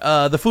report,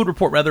 the food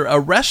report, rather. A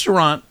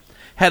restaurant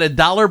had a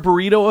 $1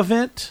 burrito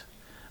event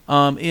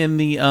in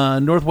the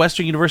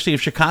Northwestern University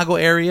of Chicago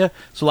area.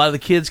 So a lot of the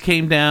kids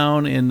came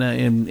down and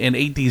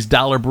ate these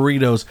 $1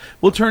 burritos.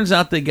 Well, it turns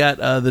out they got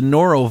the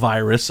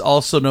norovirus,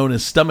 also known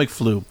as stomach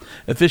flu.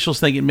 Officials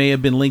think it may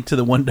have been linked to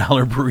the $1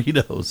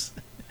 burritos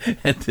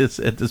at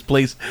this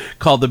place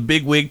called the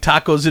Big Wig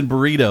Tacos and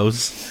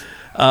Burritos.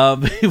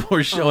 People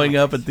were showing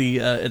up at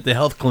the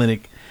health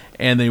clinic,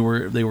 and they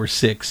were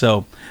sick.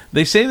 So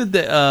they say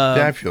that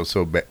I feel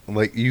so bad.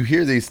 Like, you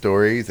hear these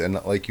stories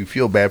and like you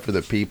feel bad for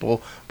the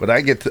people, but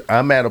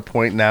I'm at a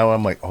point now.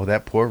 I'm like, oh,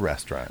 that poor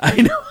restaurant.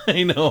 I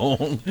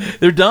know.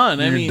 They're done.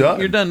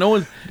 You're done. No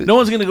one's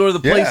going to go to the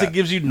place that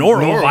gives you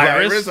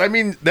norovirus. I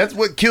mean, that's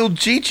what killed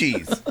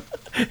Chi-Chi's.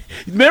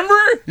 Remember?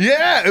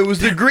 Yeah, it was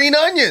the green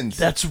onions.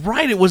 That's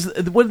right. It was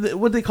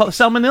what they call it?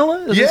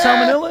 Salmonella? Is it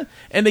salmonella?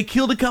 And they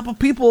killed a couple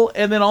people,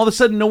 and then all of a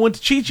sudden, no one went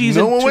to Chi-Chi's.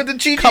 No one went to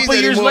Chi-Chi's. A couple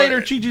years anymore.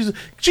 later,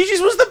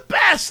 Chi-Chi's was the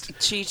best.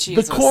 Chi-Chi's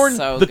the corn, was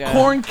so the good.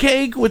 corn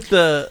cake with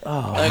the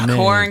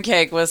corn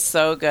cake was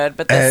so good,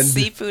 but the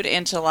seafood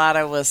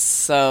enchilada was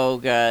so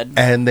good.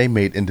 And they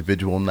made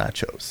individual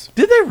nachos.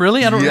 Did they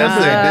really? I don't Yes,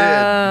 remember.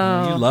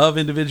 they did. You love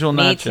individual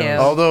Me nachos. too.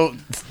 Although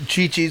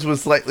Chi-Chi's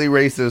was slightly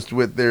racist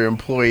with their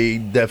employee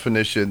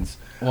definitions.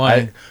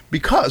 Why?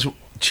 Because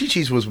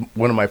Chi-Chi's was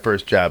one of my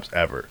first jobs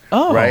ever.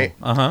 Oh, right?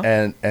 uh-huh.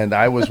 And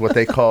I was what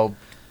they called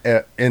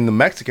in the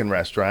Mexican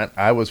restaurant.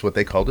 I was what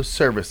they called a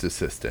service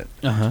assistant.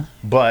 Uh-huh.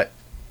 But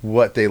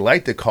what they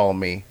liked to call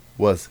me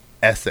was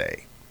SA.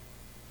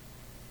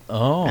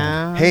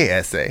 Oh.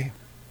 Hey, SA.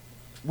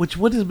 What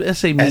does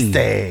SA mean?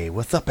 SA.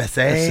 What's up, SA?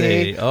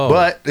 SA. Oh.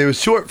 But it was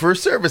short for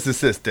service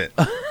assistant.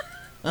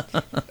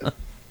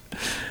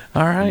 All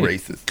right.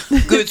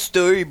 Racist. Good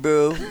story,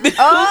 bro. Cool story,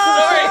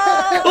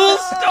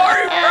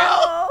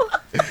 bro.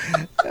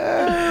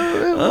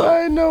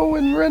 I know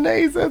when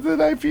Renee says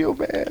it, I feel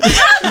bad.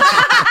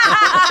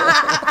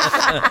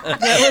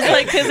 That was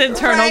like his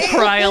internal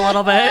cry a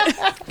little bit.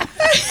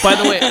 By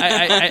the way,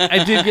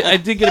 I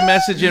did get a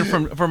message in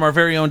from our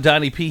very own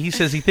Donnie P. He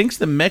says he thinks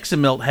the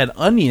Mexamelt had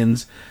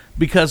onions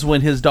because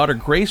when his daughter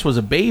Grace was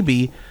a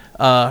baby,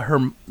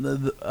 my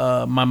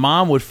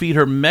mom would feed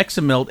her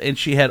Mexamelt and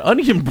she had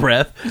onion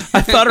breath.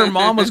 I thought her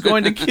mom was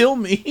going to kill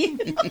me.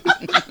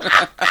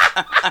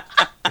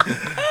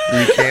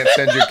 You can't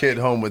send your kid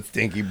home with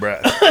stinky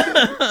breath.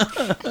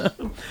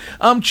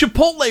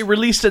 Chipotle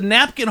released a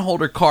napkin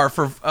holder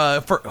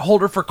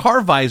for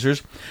car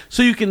visors,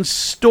 so you can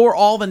store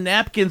all the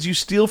napkins you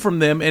steal from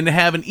them and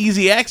have an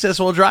easy access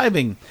while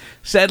driving.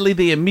 Sadly,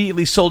 they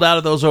immediately sold out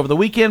of those over the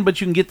weekend, but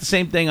you can get the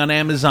same thing on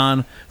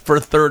Amazon for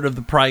a third of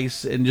the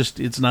price, and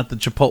it's not the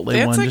Chipotle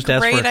one. That's a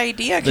great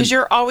idea because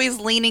you're always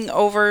leaning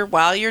over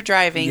while you're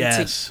driving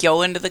to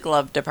go into the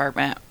glove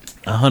department.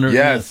 100.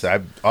 Yes,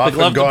 I've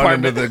often gone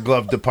into the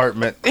glove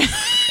department.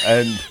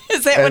 And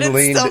is that what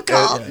it's still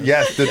called?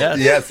 Yes,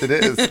 it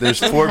is. There's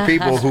 4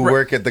 people who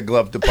work at the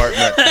glove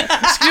department.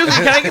 Excuse me,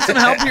 can I get some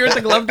help here at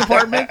the glove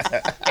department?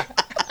 Isn't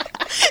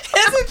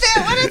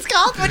that what it's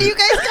called? What do you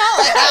guys call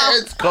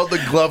it? It's called the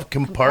glove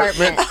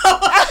compartment.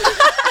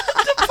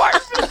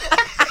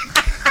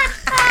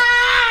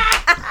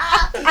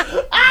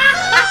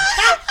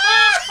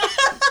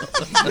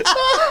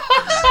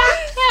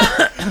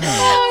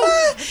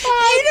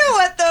 You know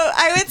what, though?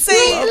 I would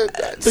say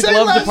the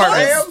glove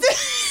department.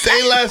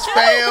 Say less,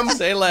 fam.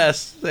 Say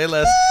less,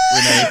 Renee.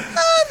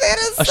 That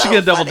is so She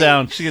can double funny.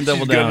 down. She can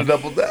double down.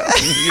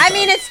 I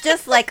mean, it's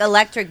just like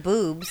electric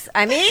boobs.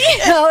 I mean, you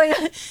know.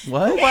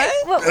 What?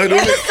 In the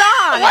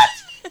song. What?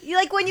 You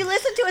like when you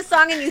listen to a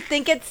song and you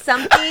think it's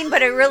something,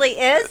 but it really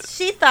is.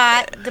 She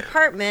thought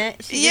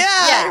department.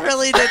 I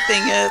really did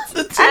think it's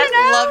the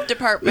glove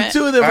department. The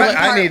two of them.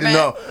 I need to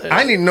know.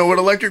 I need to know what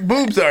electric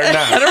boobs are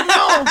now. I don't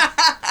know.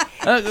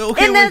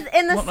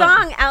 In the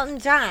song Elton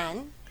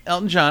John.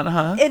 Elton John,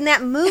 huh? In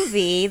that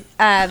movie,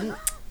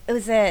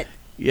 was it?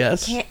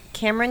 Yes.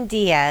 Cameron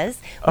Diaz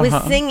was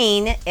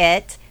singing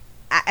it.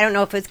 I don't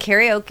know if it was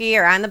karaoke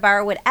or on the bar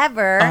or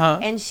whatever,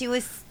 and she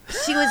was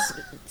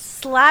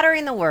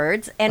slaughtering the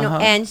words,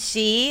 and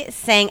she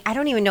sang. I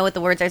don't even know what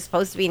the words are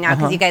supposed to be now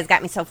because you guys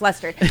got me so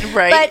flustered.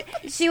 Right. But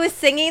she was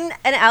singing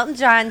an Elton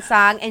John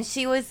song, and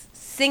she was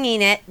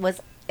singing it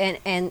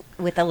and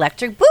with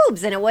electric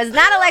boobs, and it was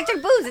not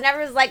electric boobs, and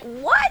everyone was like,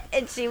 "What?"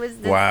 And she was.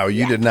 Wow,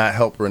 you did not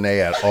help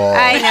Renee at all.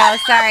 I know.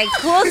 Sorry.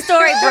 Cool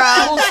story,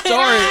 bro. Cool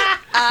story.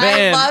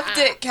 I loved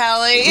it,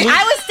 Kelly.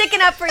 I was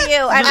sticking up for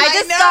you, and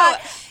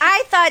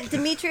I thought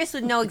Demetrius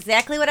would know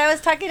exactly what I was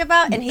talking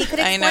about, and he could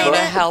explain it.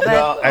 Help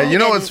but- And you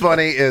know what's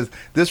funny is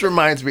this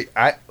reminds me.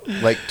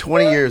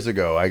 20 years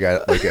ago, I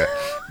got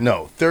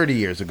 30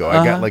 years ago,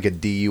 I got like a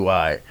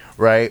DUI,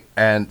 right?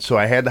 And so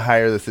I had to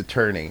hire this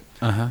attorney,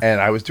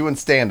 and I was doing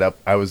stand-up.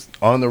 I was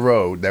on the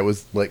road. That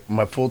was like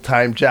my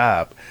full-time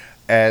job,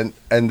 and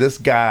this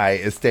guy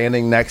is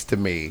standing next to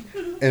me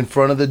in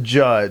front of the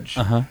judge,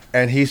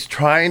 and he's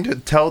trying to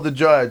tell the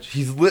judge.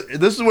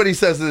 This is what he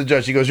says to the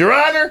judge. He goes, "Your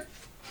Honor,"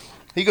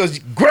 he goes,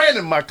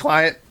 "Granted, my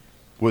client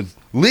was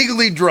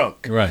legally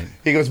drunk." Right.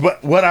 He goes,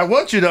 "But what I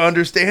want you to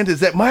understand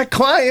is that my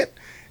client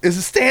is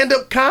a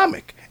stand-up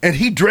comic, and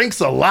he drinks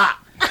a lot."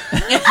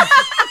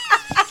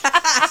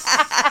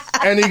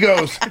 And he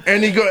goes,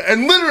 and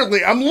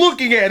literally, I'm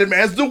looking at him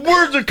as the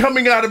words are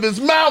coming out of his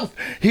mouth.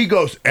 He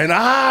goes, "And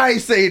I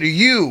say to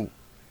you,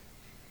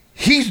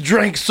 he's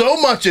drank so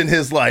much in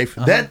his life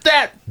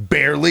that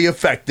barely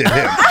affected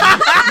him."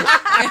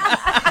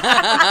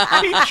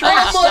 He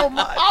drinks so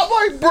much. I'm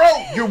like,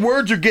 bro, your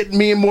words are getting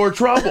me in more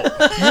trouble.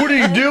 What are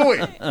you doing?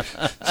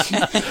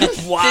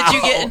 Wow. Did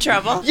you get in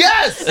trouble?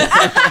 Yes.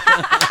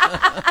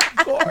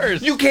 Of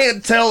course. You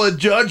can't tell a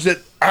judge that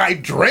I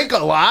drink a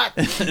lot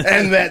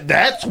and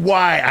that's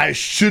why I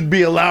should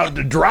be allowed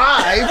to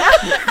drive.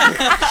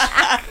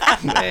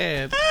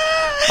 Man.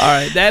 All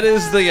right, that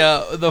is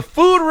the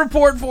food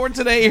report for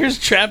today. Here's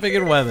traffic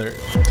and weather.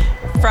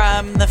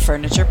 From the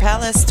Furniture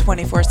Palace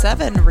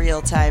 24/7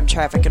 Real-Time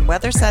Traffic and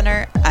Weather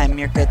Center, I'm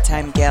your good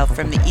time gal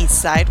from the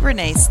East Side,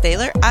 Renee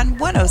Staler, on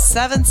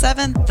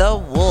 107.7 The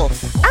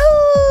Wolf.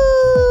 Ow!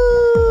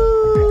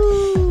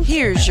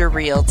 Here's your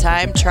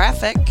real-time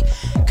traffic.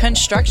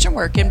 Construction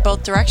work in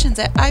both directions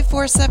at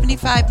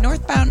I-475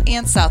 northbound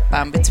and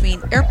southbound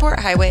between Airport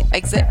Highway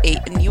Exit 8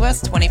 and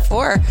US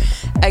 24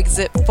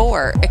 Exit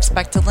 4.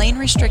 Expected lane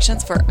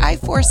restrictions for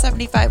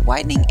I-475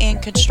 widening and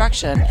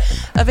construction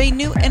of a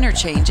new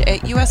interchange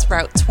at US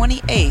Route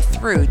 20A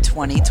through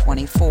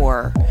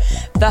 2024.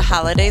 The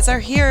holidays are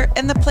here,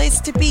 and the place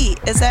to be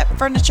is at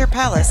Furniture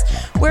Palace,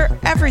 where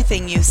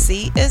everything you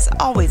see is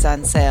always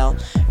on sale.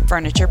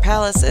 Furniture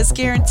Palace is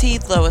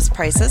guaranteed lowest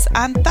prices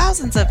on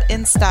thousands of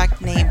in-stock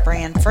name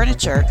brand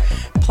furniture.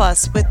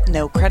 Plus, with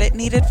no credit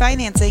needed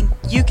financing,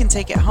 you can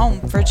take it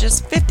home for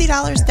just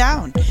 $50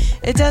 down.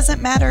 It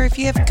doesn't matter if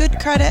you have good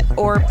credit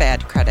or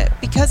bad credit,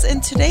 because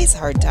in today's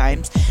hard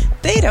times,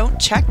 they don't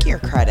check your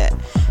credit.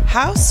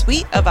 How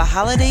sweet of a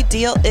holiday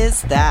deal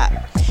is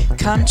that?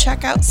 Come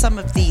check out some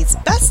of these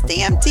best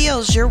damn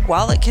deals your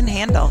wallet can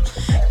handle.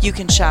 You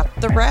can shop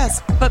the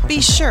rest, but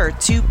be sure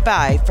to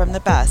buy from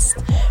the best.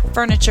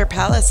 Furniture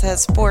Palace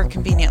has 4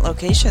 convenient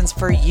locations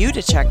for you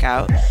to check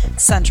out: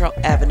 Central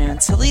Avenue in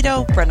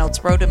Toledo,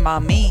 Reynolds Road in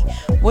Maumee,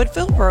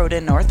 Woodville Road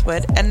in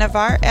Northwood, and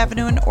Navarre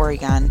Avenue in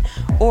Oregon,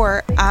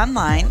 or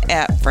online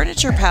at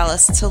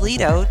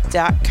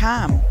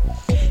FurniturePalaceToledo.com.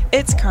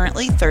 It's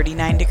currently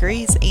 39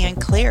 degrees and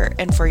clear,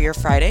 and for your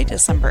Friday,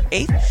 December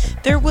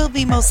 8th, there will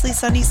be mostly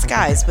sunny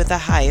skies with a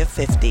high of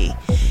 50.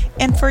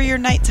 And for your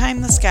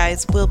nighttime, the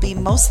skies will be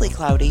mostly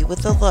cloudy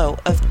with a low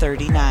of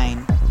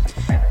 39.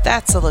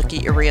 That's a look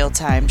at your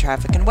real-time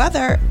traffic and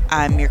weather.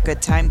 I'm your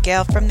good time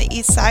gal from the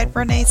East Side,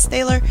 Renee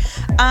Staler,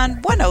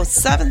 on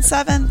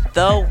 107.7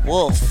 The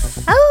Wolf.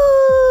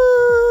 Oh,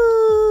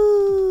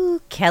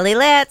 Kelly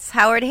Latz,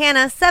 Howard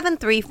Hanna,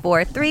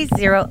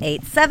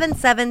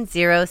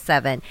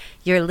 734-308-7707.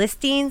 Your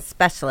listing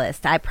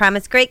specialist. I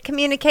promise great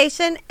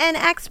communication and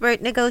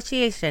expert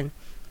negotiation.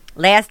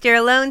 Last year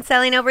alone,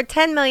 selling over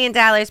 $10 million,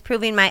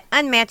 proving my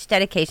unmatched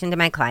dedication to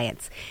my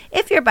clients.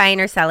 If you're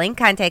buying or selling,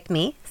 contact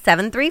me,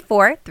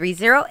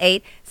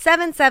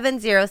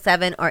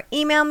 734-308-7707, or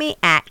email me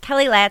at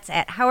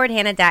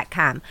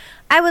kellylatz@howardhanna.com.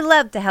 I would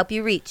love to help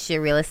you reach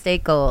your real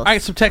estate goals. All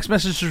right, some text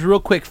messages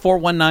real quick.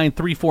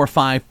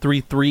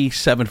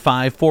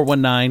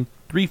 419-345-3375.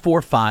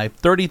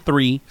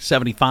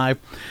 419-345-3375.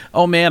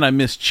 Oh, man, I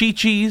miss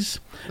Chi-Chi's.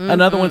 Mm-hmm.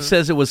 Another one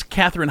says it was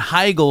Katherine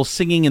Heigl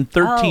singing in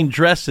 13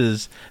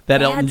 Dresses.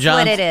 That Elton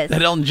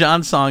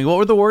John song. What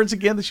were the words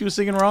again that she was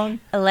singing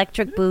wrong?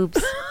 Electric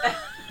boobs.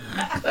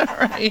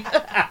 Right.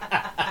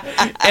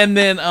 And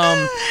then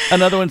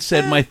another one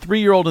said, my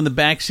 3-year-old in the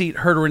backseat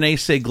heard Renee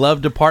say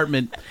glove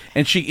department,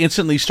 and she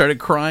instantly started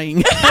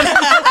crying.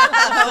 Whatever.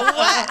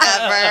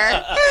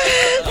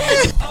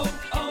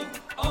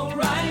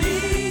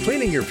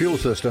 Cleaning your fuel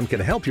system can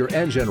help your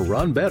engine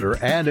run better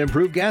and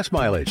improve gas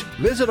mileage.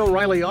 Visit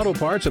O'Reilly Auto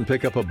Parts and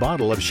pick up a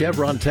bottle of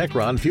Chevron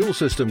Techron Fuel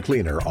System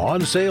Cleaner.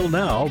 On sale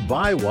now.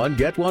 Buy one,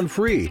 get one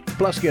free.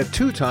 Plus, get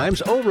 2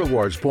 times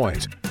O-Rewards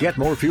points. Get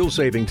more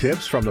fuel-saving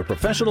tips from the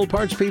professional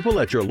parts people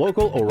at your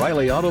local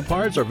O'Reilly Auto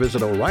Parts, or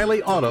visit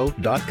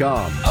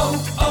O'ReillyAuto.com.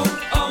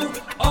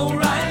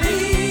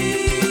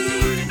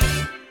 O'Reilly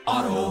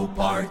Auto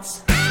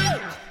Parts.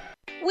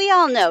 We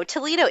all know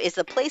Toledo is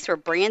the place where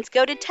brands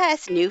go to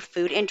test new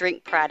food and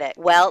drink product.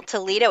 Well,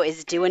 Toledo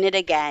is doing it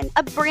again.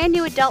 A brand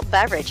new adult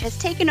beverage has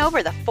taken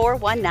over the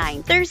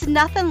 419. There's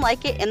nothing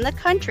like it in the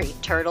country.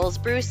 Turtles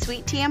Brew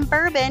Sweet Tea and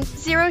Bourbon,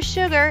 0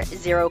 sugar,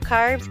 0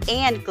 carbs,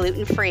 and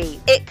gluten-free.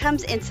 It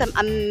comes in some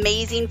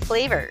amazing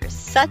flavors,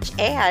 such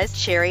as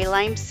cherry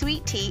lime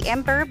sweet tea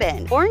and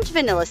bourbon, orange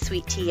vanilla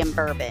sweet tea and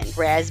bourbon,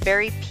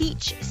 raspberry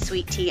peach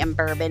sweet tea and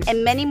bourbon,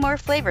 and many more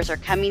flavors are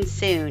coming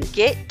soon.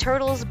 Get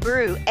Turtles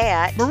Brew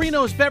at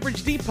Marino's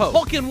Beverage Depot,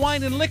 Vulcan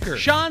Wine and Liquor,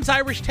 Sean's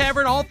Irish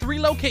Tavern, all 3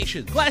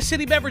 locations, Glass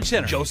City Beverage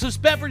Center, Joseph's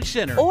Beverage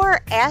Center.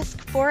 Or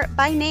ask for it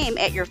by name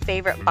at your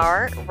favorite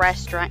bar,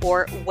 restaurant,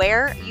 or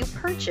where you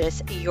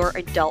purchase your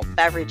adult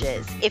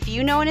beverages. If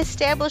you know an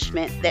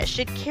establishment that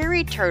should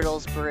carry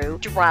Turtles Brew,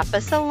 drop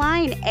us a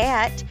line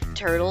at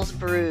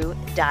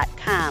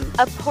turtlesbrew.com.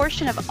 A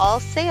portion of all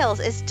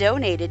sales is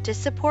donated to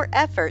support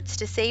efforts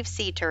to save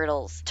sea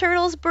turtles.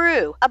 Turtles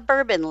Brew, a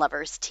bourbon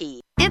lover's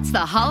tea. It's the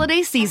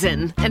holiday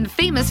season, and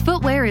Famous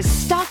Footwear is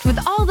stocked with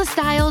all the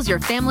styles your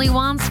family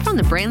wants from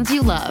the brands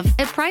you love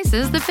at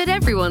prices that fit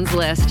everyone's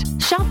list.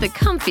 Shop the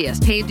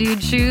comfiest Hey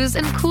Dude shoes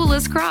and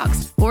coolest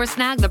Crocs, or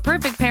snag the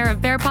perfect pair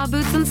of Bear Paw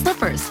boots and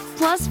slippers.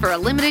 Plus, for a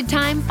limited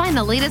time, find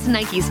the latest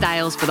Nike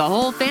styles for the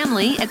whole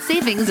family at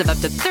savings of up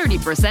to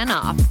 30%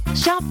 off.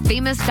 Shop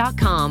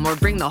famous.com or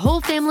bring the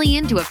whole family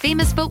into a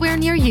Famous Footwear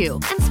near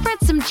you and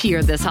spread some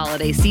cheer this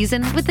holiday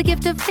season with the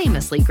gift of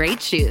famously great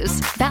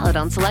shoes. Valid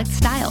on select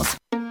styles.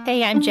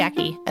 Hey, I'm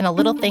Jackie, and a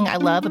little thing I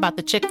love about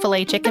the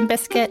Chick-fil-A chicken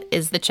biscuit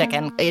is the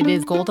chicken. It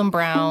is golden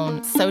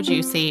brown, so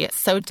juicy,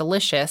 so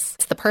delicious.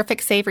 It's the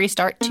perfect savory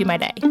start to my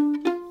day.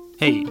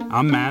 Hey,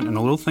 I'm Matt, and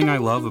a little thing I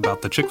love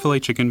about the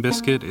Chick-fil-A chicken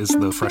biscuit is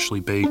the freshly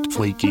baked,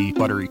 flaky,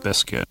 buttery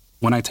biscuit.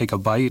 When I take a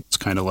bite, it's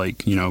kind of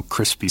like,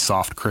 crispy,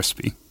 soft,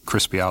 crispy.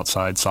 Crispy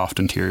outside, soft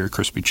interior,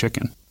 crispy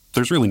chicken.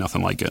 There's really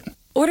nothing like it.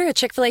 Order a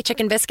Chick-fil-A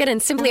chicken biscuit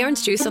and Simply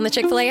Orange Juice on the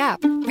Chick-fil-A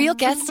app. Real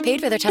guests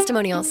paid for their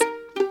testimonials.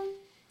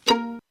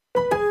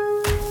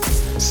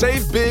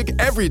 Save big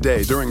every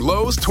day during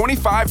Lowe's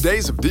 25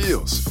 days of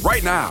deals.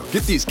 Right now,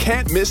 get these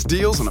can't-miss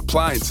deals on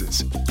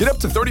appliances. Get up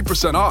to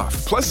 30%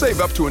 off, plus save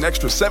up to an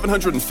extra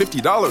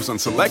 $750 on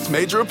select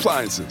major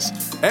appliances.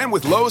 And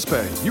with Lowe's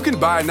Pay, you can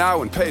buy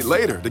now and pay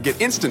later to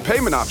get instant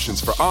payment options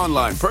for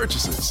online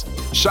purchases.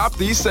 Shop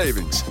these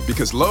savings,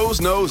 because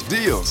Lowe's knows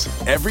deals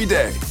every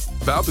day.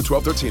 Valid to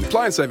 12/13.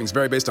 Appliance savings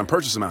vary based on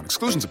purchase amount.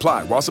 Exclusions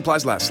apply while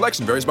supplies last.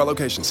 Selection varies by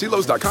location. See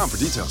Lowe's.com for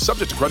details.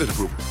 Subject to credit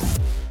approval.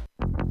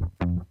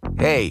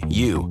 Hey,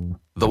 you.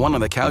 The one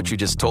on the couch who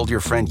just told your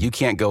friend you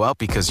can't go out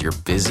because you're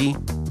busy?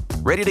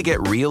 Ready to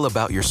get real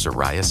about your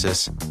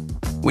psoriasis?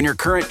 When your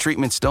current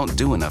treatments don't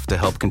do enough to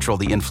help control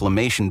the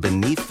inflammation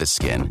beneath the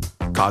skin,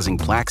 causing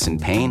plaques and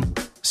pain,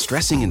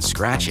 stressing and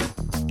scratching,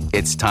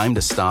 it's time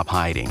to stop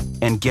hiding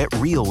and get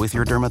real with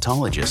your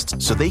dermatologist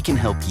so they can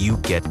help you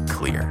get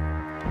clear.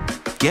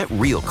 Get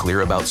real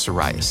clear about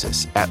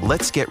psoriasis at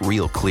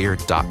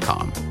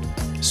letsgetrealclear.com.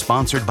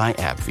 Sponsored by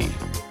AbbVie.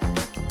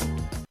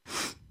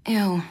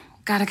 Ew,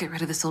 gotta get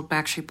rid of this old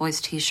Backstreet Boys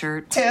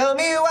t-shirt. Tell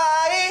me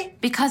why.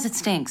 Because it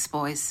stinks,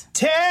 boys.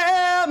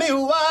 Tell me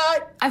why.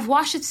 I've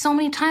washed it so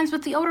many times,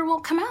 but the odor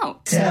won't come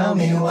out. Tell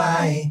me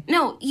why.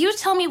 No, you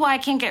tell me why I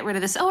can't get rid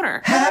of this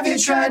odor. Have you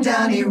tried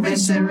Downy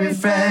Rinse and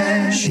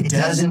Refresh? It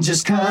doesn't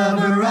just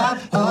cover up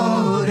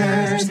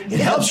odors, it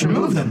helps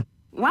remove them.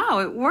 Wow,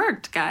 it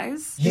worked,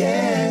 guys.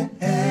 Yeah.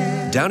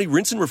 Downy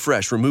Rinse and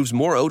Refresh removes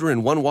more odor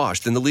in one wash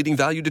than the leading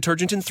value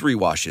detergent in 3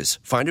 washes.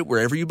 Find it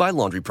wherever you buy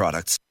laundry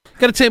products.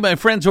 Got to tell you, my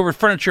friends over at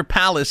Furniture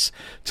Palace,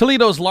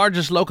 Toledo's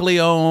largest locally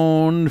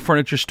owned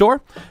furniture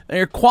store.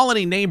 They're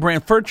quality name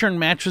brand furniture and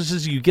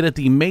mattresses you get at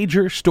the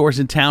major stores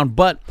in town,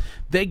 but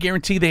they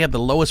guarantee they have the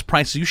lowest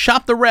prices. You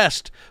shop the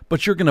rest,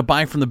 but you're going to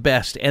buy from the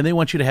best, and they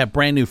want you to have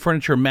brand new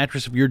furniture and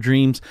mattress of your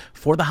dreams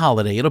for the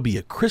holiday. It'll be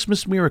a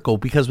Christmas miracle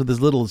because with as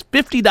little as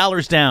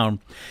 $50 down,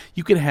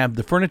 you can have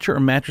the furniture or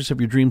mattress of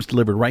your dreams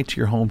delivered right to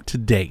your home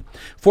today.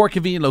 4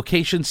 convenient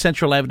locations: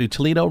 Central Avenue,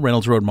 Toledo;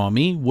 Reynolds Road,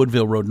 Maumee;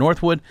 Woodville Road,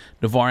 Northwood;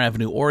 Navarre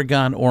Avenue,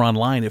 Oregon, or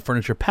online at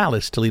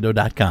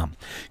FurniturePalaceToledo.com.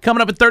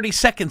 Coming up in 30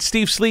 seconds,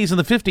 Steve Sleaze in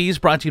the 50s,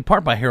 brought to you in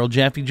part by Harold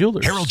Jaffe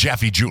Jewelers. Harold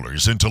Jaffe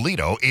Jewelers in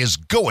Toledo is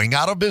going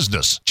out of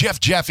business. Jeff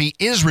Jaffe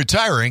is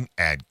retiring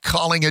and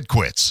calling it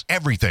quits.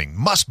 Everything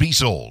must be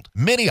sold.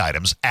 Many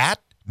items at,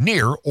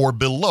 near, or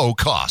below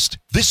cost.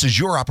 This is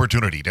your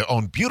opportunity to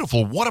own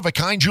beautiful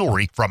one-of-a-kind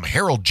jewelry from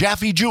Harold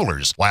Jaffe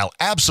Jewelers, while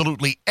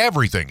absolutely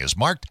everything is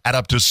marked at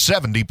up to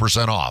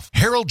 70% off.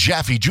 Harold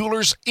Jaffe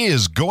Jewelers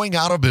is going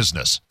out of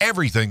business.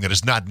 Everything that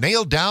is not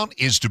nailed down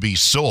is to be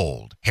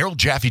sold. Harold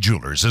Jaffe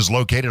Jewelers is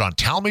located on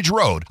Talmadge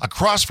Road,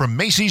 across from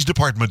Macy's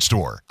Department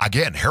Store.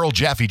 Again, Harold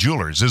Jaffe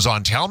Jewelers is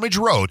on Talmadge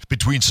Road,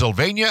 between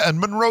Sylvania and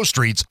Monroe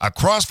Streets,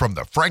 across from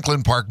the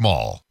Franklin Park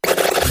Mall.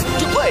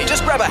 To play,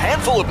 just grab a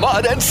handful of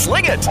mud and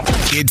sling it.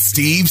 It's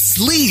Steve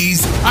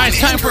Sleaze. All right,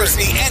 time for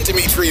Percy and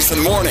Demetrius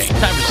in the morning.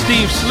 Time for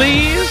Steve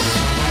Sleaze.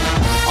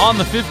 On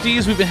the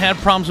 50s, we've had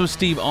problems with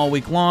Steve all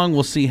week long.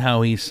 We'll see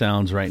how he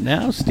sounds right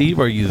now. Steve,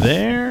 are you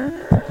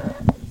there?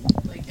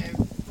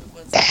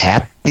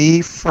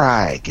 Happy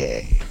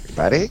Friday,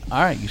 everybody.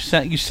 All right, you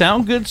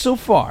sound good so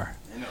far.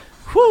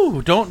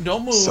 Whew, don't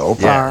move. So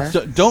far.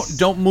 Yeah.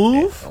 Don't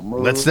move.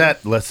 Let's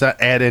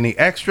not add any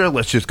extra.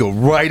 Let's just go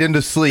right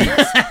into sleep.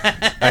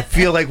 I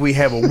feel like we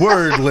have a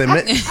word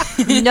limit.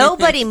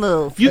 Nobody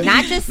move.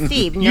 Not just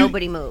Steve.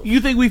 Nobody move. You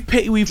think we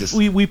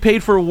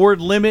paid for a word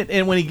limit,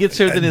 and when he gets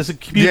there, then his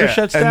computer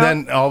shuts down?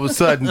 And then all of a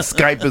sudden,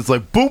 Skype is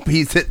like, boop,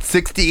 he's hit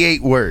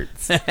 68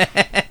 words.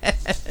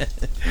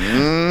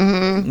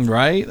 Mm-hmm.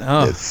 Right?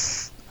 Oh.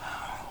 It's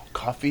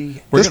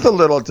coffee. Just a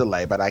little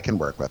delay, but I can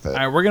work with it. All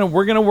right, we're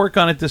gonna work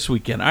on it this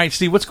weekend. All right,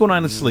 Steve, what's going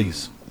on in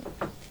Sleaze?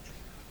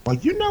 Well,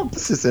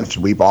 this is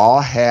interesting. We've all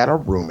had a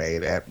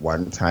roommate at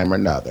one time or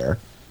another,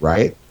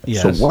 right?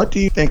 Yes. So what do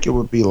you think it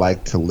would be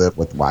like to live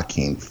with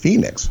Joaquin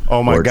Phoenix?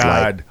 Oh, my Words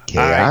God. Like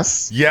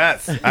chaos,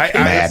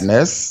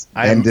 madness,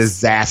 and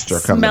disaster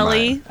come to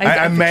mind.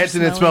 I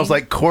imagine it smells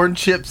like corn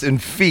chips and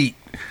feet.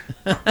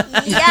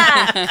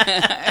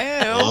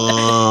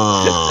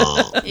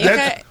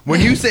 When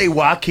you say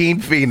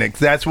Joaquin Phoenix,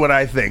 that's what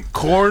I think.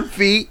 Corn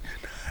feet.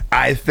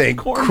 I think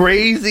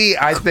crazy.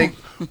 I think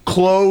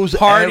clothes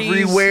Parties.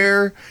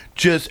 everywhere.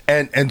 Just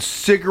and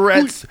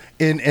cigarettes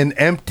in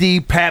empty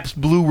Pabst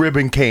Blue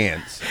Ribbon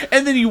cans.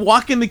 And then you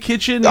walk in the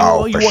kitchen.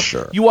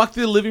 You walk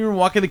through the living room,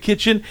 walk in the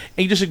kitchen,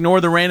 and you just ignore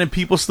the random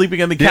people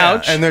sleeping on the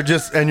couch.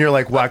 And you're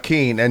like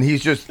Joaquin, and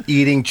he's just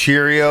eating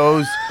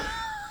Cheerios.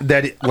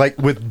 Like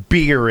with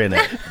beer in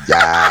it.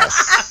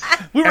 Yes.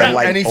 We were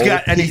and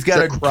he's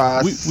got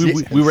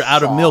we were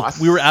out of milk.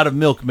 We were out of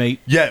milk, mate.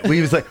 Yeah,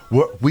 we was like,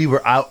 we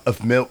were out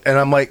of milk, and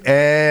I'm like,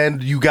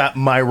 and you got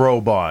my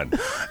robe on,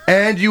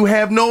 and you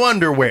have no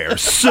underwear,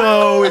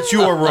 so it's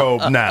your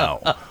robe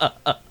now.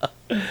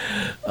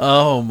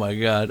 Oh my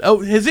God!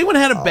 Oh, has anyone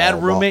had a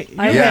bad roommate?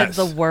 I had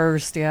the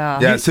worst. Yeah.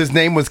 Yes, his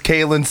name was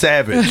Kalen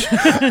Savage.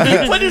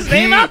 He put his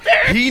name out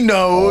there. He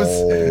knows.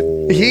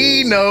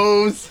 He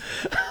knows.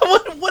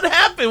 What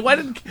happened? Why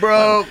did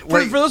bro?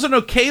 For those who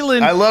know,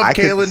 Kalen, I love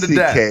Kalen to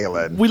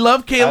death. We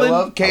love Kalen. I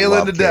love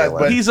Kalen to death.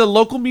 But he's a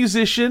local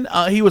musician.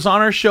 He was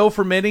on our show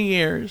for many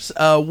years.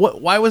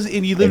 Why was it?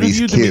 And he lived with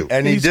you. Cute.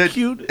 And he's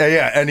cute.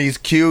 Yeah, and he's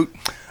cute.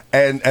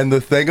 And the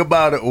thing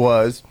about it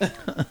was.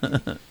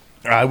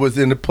 I was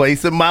in a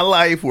place in my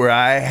life where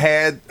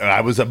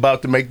I was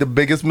about to make the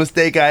biggest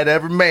mistake I'd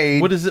ever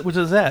made. What is it? What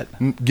is that?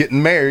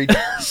 Getting married. And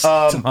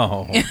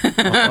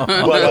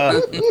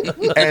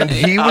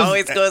he was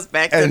always goes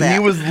back to and that. he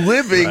was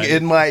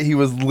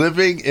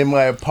living in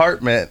my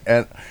apartment,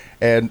 and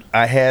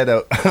I had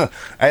a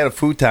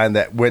futon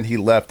that when he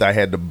left I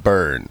had to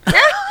burn.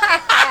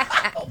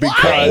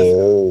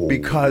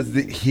 because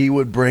he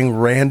would bring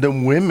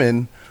random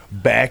women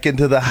back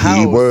into the house.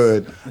 He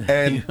would.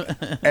 And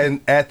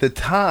at the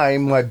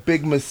time, my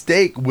big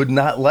mistake would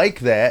not like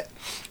that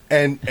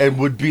and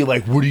would be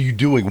like, what are you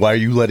doing? Why are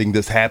you letting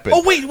this happen?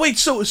 Oh, wait.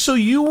 So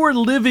you were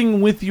living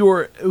with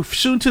your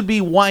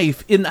soon-to-be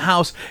wife in the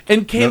house,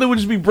 and Kayla would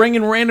just be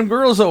bringing random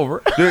girls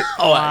over. Wow.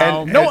 I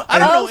don't know.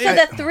 So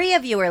the three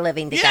of you were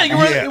living together.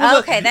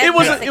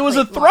 It was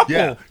a throuple.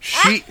 Yeah.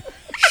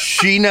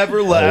 She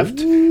never left,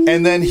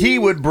 and then he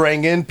would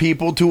bring in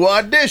people to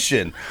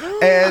audition,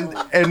 and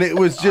it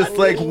was just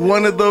like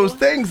one of those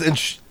things,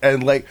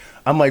 and like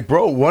I'm like,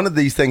 bro, one of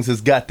these things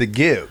has got to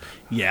give.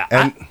 Yeah,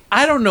 and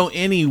I don't know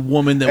any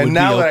woman that would. And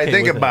now be okay that I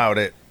think with about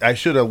it, I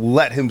should have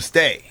let him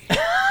stay.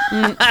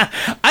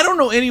 I don't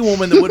know any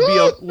woman that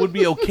would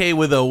be okay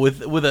with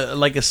a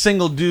like a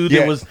single dude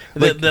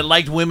that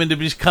liked women to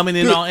be just coming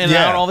in and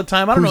out all the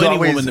time. I don't know any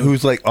woman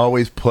who's like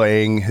always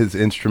playing his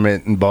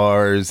instrument in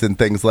bars and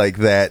things like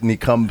that, and he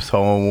comes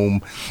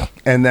home,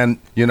 and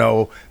then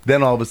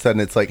then all of a sudden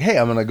it's like, hey,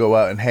 I'm gonna go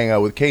out and hang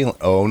out with Caitlin.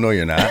 Oh no,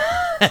 you're not.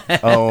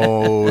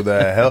 Oh,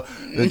 the hell!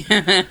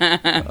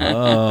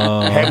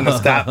 Having to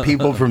stop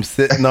people from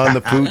sitting on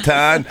the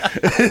futon.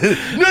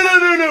 No!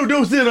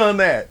 Don't sit on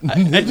that.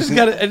 I just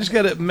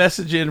got a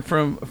message in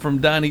from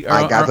Donnie.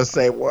 I got to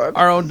say what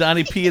our own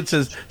Donnie P. It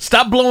says,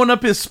 "Stop blowing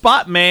up his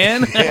spot,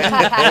 man."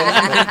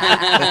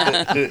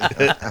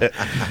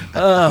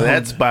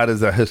 That spot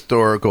is a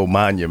historical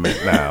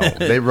monument now.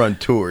 They run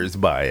tours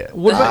by it.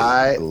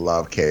 I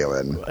love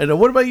Kaylin. And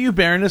what about you,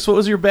 Baroness? What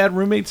was your bad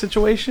roommate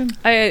situation?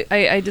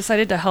 I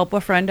decided to help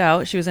a friend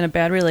out. She was in a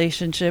bad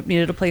relationship,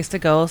 needed a place to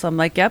go. So I'm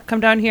like, yep,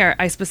 come down here.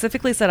 I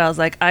specifically said, I was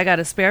like, I got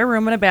a spare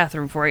room and a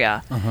bathroom for you.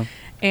 Uh-huh.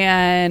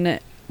 And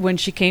when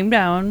she came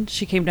down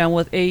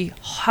with a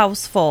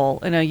house full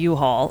in a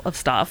U-Haul of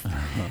stuff.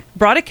 Uh-huh.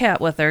 Brought a cat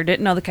with her,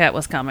 didn't know the cat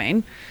was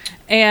coming.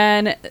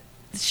 And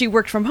she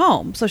worked from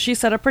home. So she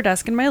set up her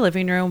desk in my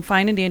living room,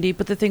 fine and dandy.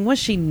 But the thing was,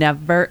 she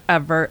never,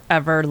 ever,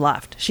 ever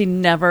left. She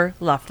never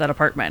left that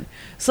apartment.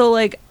 So,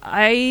 like,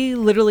 I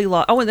literally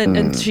lost. Oh, and then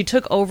and she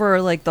took over,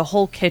 like, the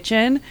whole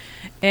kitchen.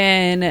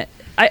 And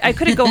I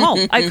couldn't go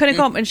home. I couldn't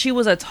go home. And she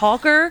was a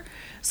talker.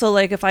 So,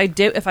 like, if I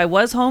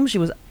was home, she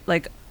was,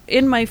 like,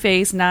 in my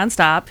face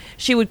nonstop.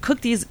 She would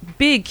cook these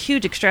big,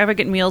 huge,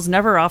 extravagant meals,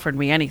 never offered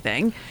me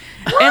anything.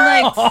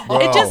 And like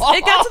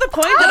it got to the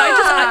point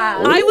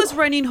that I was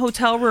renting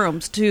hotel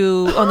rooms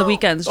on the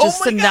weekends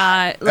just to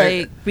not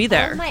be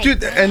there.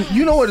 Dude, and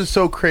you know what is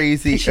so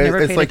crazy? She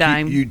never paid like a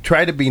dime. You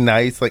try to be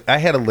nice. Like I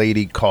had a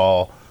lady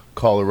call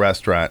a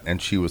restaurant,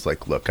 and she was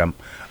like, "Look, I'm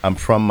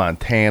from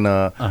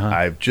Montana. Uh-huh.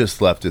 I've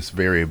just left this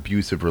very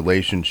abusive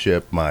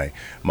relationship. My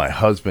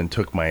husband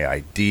took my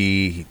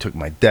ID. He took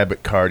my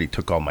debit card. He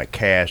took all my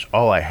cash.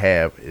 All I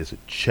have is a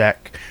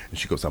check." And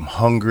she goes, "I'm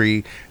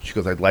hungry." She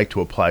goes, "I'd like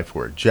to apply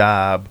for a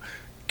job.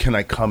 Can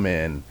I come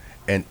in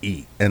and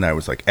eat?" And I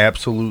was like,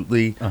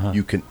 "Absolutely. Uh-huh.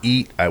 You can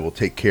eat. I will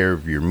take care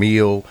of your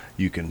meal.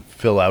 You can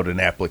fill out an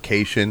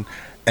application."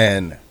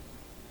 And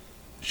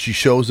she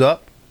shows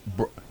up,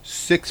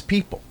 6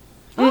 people.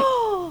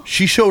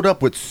 She showed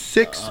up with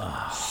six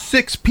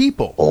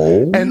people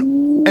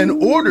and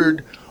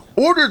ordered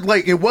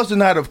like it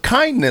wasn't out of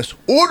kindness.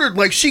 Ordered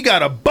like she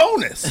got a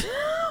bonus.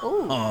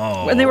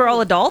 And they were all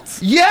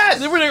adults? Yes,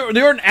 they were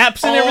in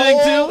apps and everything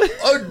too.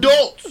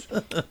 Adults.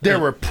 There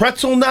were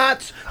pretzel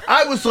knots.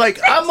 I was like,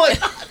 oh my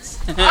goodness!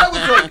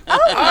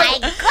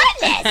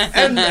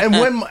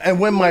 And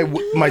when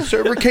my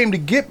server came to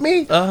get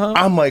me,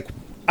 I'm like,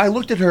 I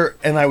looked at her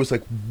and I was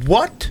like,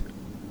 what?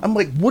 I'm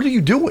like, what are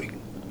you doing?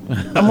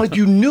 I'm like,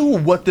 you knew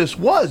what this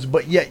was,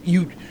 but yet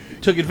you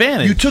took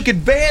advantage. You took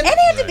advantage. It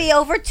had to be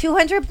over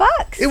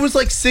 $200. It was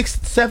like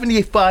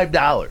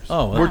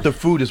 $75 worth of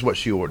food is what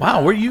she ordered.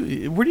 Wow, where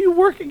do you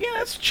work again?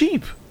 That's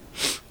cheap.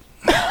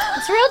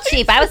 It's real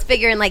cheap. I was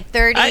figuring like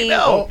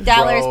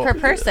 $30 per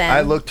person.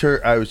 I looked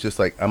her. I was just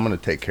like, I'm going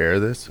to take care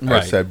of this.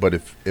 Right. I said, but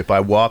if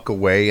I walk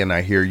away and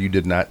I hear you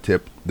did not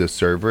tip the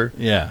server,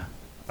 yeah,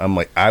 I'm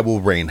like, I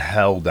will rain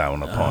hell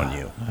down upon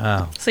you.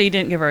 Wow. So you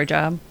didn't give her a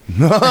job?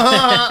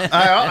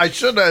 I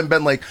should have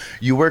been like,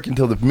 you work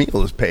until the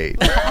meal is paid.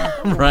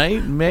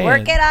 Right, man.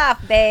 Work it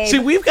off, babe. See,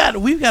 we've got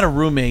a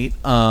roommate.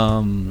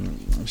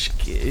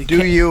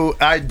 Do you?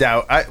 I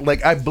doubt.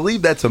 I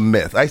believe that's a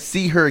myth. I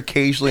see her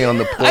occasionally on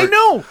the porch. I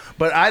know,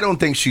 but I don't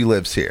think she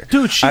lives here,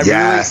 dude. She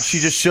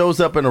just shows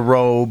up in a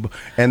robe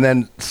and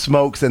then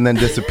smokes and then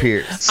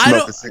disappears.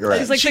 Smoke a cigarette.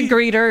 She's like the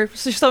greeter.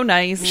 She's so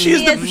nice. She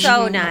is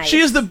so nice. She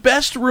is the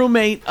best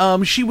roommate.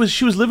 She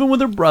was living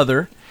with her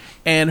brother,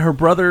 and her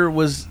brother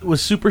was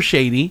super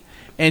shady.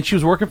 And she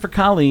was working for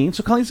Colleen.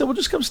 So Colleen said, well,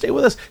 just come stay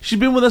with us. She's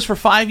been with us for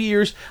 5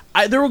 years.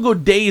 There will go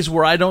days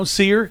where I don't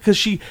see her because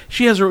she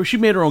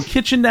made her own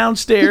kitchen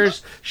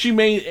downstairs. She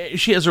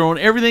has her own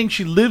everything.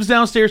 She lives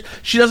downstairs.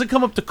 She doesn't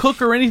come up to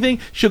cook or anything.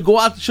 She'll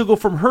go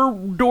from her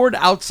door to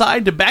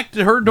outside to back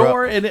to her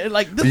door. And this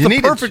is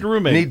the perfect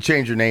roommate. You need to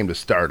change your name to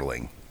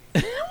Startling.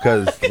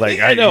 Because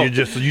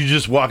you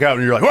just walk out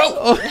and you're like,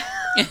 whoa!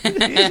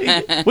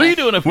 What are you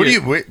doing up here?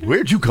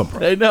 Where'd you come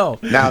from? I know.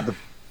 Now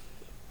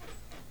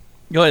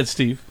Go ahead,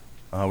 Steve.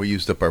 We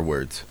used up our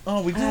words.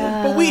 Oh, we did.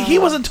 But he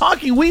wasn't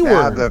talking. We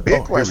were. The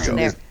big question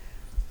is.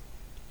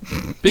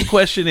 Big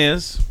question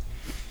is.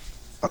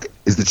 Okay,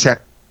 is the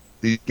check?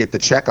 Do you get the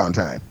check on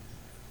time?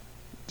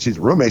 She's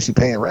a roommate. She's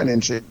paying rent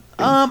and shit.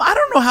 I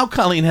don't know how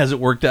Colleen has it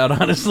worked out.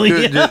 Honestly,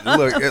 Look,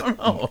 I don't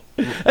know.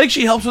 I think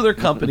she helps with her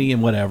company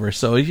and whatever.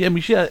 So I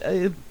mean,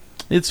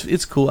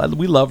 it's cool.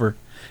 We love her.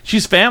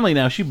 She's family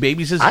now. She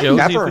babysits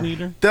Josie if we need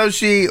her. Does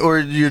she? Or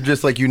you're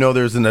just like,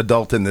 there's an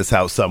adult in this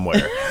house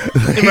somewhere.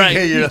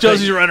 Right.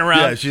 Josie's running around.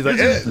 Yeah, she's like,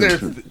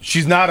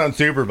 she's not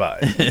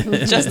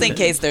unsupervised. Just in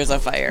case there's a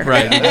fire.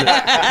 Right.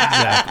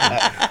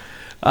 Exactly.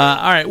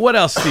 All right. What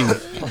else, Steve?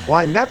 Well,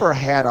 I never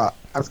had a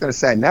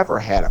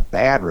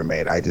bad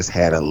roommate. I just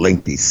had a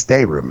lengthy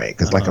stay roommate.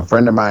 Because like a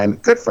friend of mine,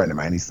 good friend of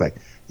mine, he's like,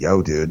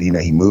 yo, dude,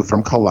 he moved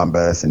from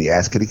Columbus and he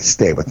asked could he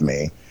stay with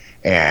me.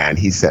 And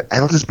he said,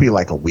 it'll just be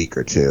like a week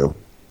or two.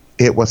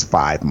 It was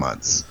 5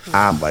 months.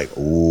 I'm like,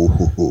 ooh,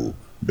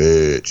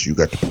 bitch, you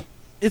got to back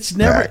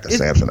to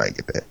Samsonite.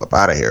 Get that up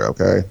out of here,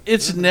 okay?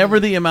 It's never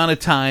the amount of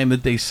time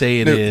that they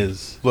say it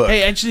is. Look,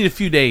 hey, I just need a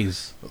few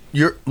days.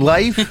 Your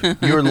life,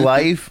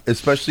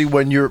 especially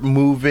when you're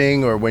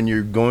moving or when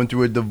you're going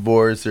through a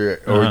divorce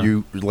or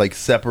you like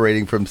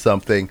separating from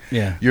something,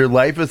 your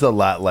life is a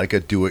lot like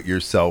a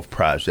do-it-yourself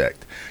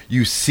project.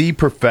 You see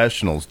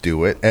professionals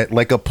do it,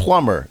 like a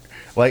plumber.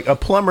 Like a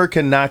plumber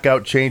can knock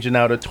out changing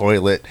out a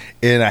toilet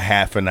in a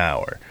half an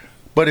hour.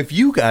 But if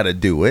you got to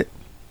do it,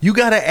 you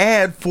got to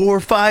add 4 or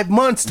 5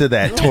 months to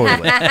that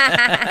toilet.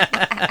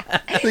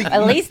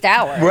 At least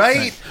hours.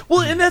 Right?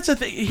 Well, and that's the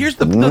thing. Here's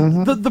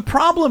the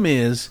problem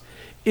is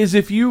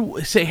if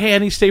you say, hey, I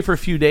need to stay for a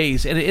few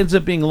days, and it ends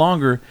up being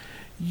longer,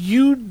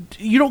 you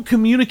don't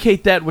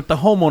communicate that with the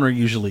homeowner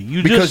usually.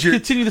 You just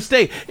continue to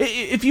stay.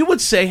 If you would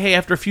say, hey,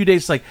 after a few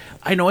days, like,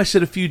 I know I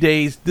said a few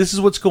days, this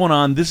is what's going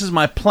on, this is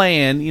my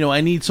plan,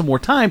 I need some more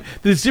time,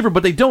 then it's different,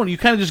 but they don't. You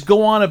kind of just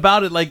go on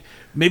about it like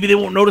maybe they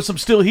won't notice I'm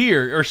still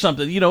here or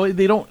something. They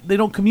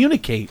don't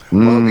communicate.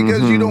 Well,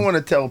 because you don't want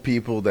to tell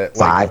people that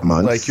 5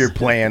 months, like your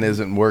plan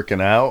isn't working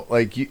out.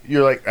 Like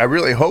you're like, I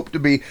really hope to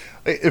be.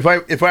 If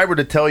I were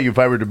to tell you, if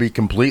I were to be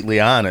completely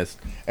honest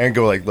and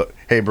go like, look,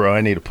 hey bro, I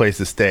need a place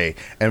to stay.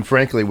 And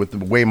frankly, with the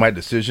way my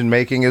decision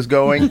making is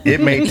going, it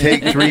may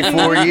take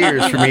 3-4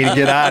 years for me to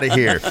get out of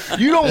here.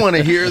 You don't want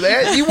to hear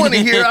that. You want to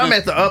hear I'm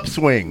at the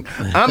upswing.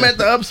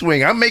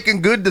 I'm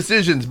making good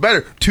decisions.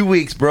 Better 2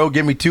 weeks, bro.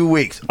 Give me 2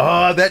 weeks.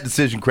 Oh, that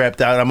decision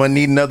crapped out. I'm gonna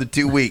need another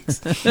 2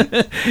 weeks.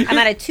 I'm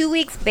at a 2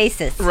 weeks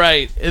basis.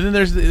 Right. And then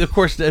there's of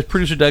course, as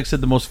producer Doug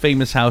said, the most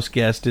famous house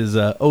guest is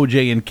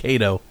OJ and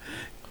Cato.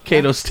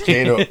 Cato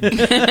State. Which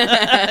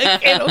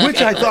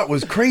I thought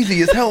was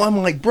crazy as hell. I'm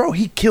like, bro,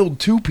 he killed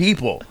 2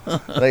 people.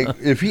 Like,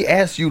 if he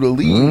asked you to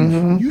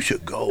leave, you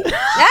should go. All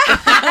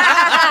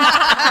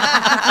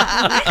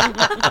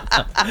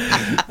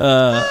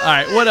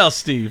right, what else,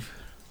 Steve?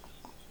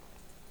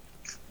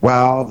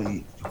 Well,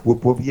 the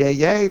whoop whoop yay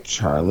yay,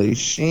 Charlie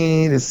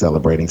Sheen is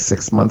celebrating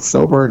 6 months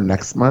sober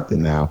next month,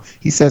 and now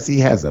he says he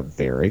has a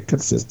very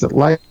consistent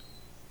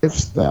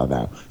lifestyle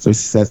now. So he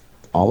says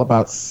all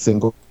about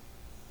single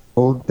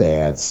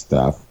dad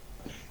stuff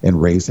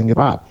and raising it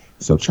up.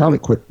 So Charlie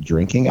quit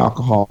drinking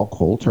alcohol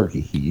cold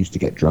turkey. He used to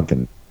get drunk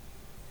in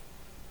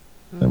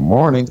the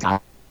morning,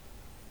 scotch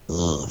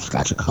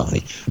and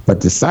coffee,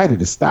 but decided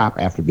to stop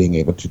after being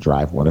able to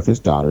drive one of his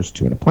daughters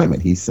to an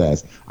appointment. He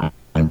says,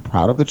 I'm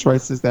proud of the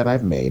choices that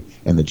I've made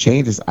and the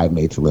changes I've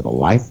made to live a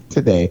life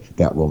today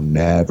that will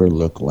never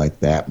look like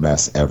that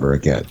mess ever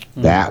again.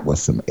 That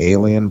was some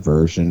alien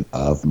version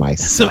of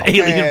myself.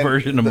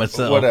 Version of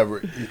myself.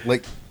 Whatever.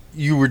 Like,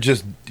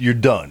 you're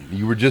done.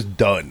 You were just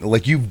done.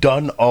 Like, you've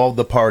done all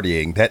the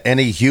partying that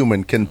any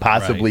human can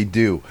possibly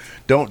do.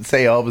 Don't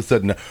say all of a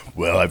sudden,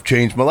 well, I've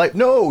changed my life.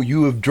 No,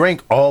 you have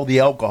drank all the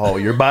alcohol.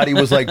 Your body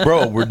was like,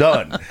 bro, we're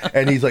done.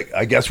 And he's like,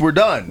 I guess we're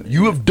done.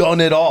 You have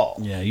done it all.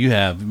 Yeah, you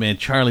have. Man,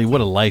 Charlie,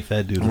 what a life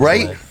that dude has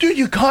Right? led. Dude,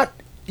 you caught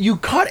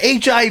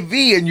HIV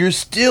and you're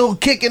still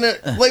kicking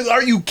it. Like,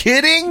 are you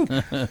kidding?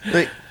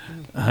 Like,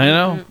 I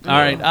know. All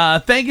right.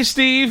 Thank you,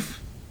 Steve.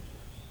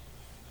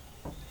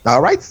 All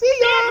right, see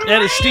ya.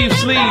 That is Steve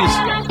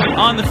Sleaze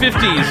on the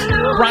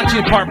 50s, brought to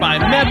you in part by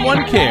Med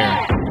One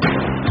Care.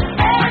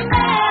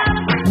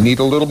 Need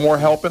a little more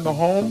help in the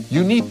home?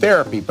 You need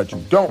therapy, but you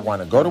don't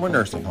want to go to a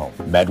nursing home.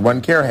 Med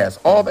One Care has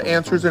all the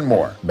answers and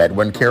more. Med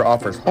One Care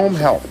offers home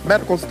health,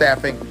 medical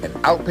staffing, and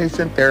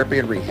outpatient therapy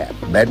and rehab.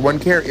 Med One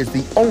Care is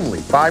the only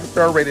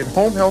 5-star rated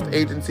home health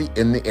agency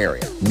in the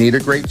area. Need a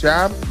great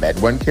job? Med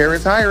One Care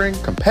is hiring,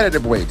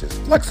 competitive wages,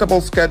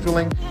 flexible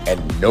scheduling,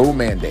 and no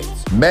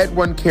mandates. Med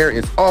One Care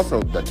is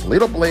also the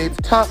Toledo Blade's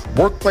top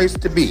workplace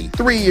to be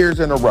 3 years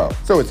in a row.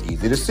 So it's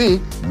easy to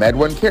see, Med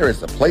One Care is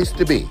the place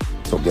to be.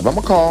 So give them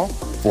a call,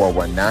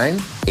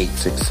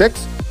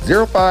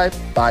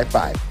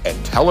 419-866-0555,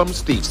 and tell them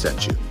Steve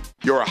sent you.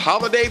 Your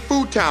holiday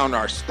food town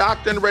are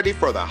stocked and ready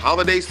for the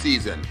holiday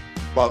season.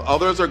 While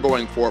others are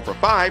going 4 for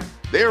 $5,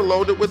 they're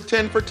loaded with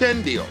 10 for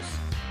 $10 deals.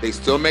 They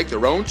still make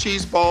their own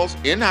cheese balls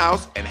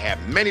in-house and have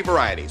many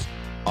varieties.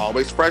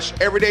 Always fresh,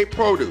 everyday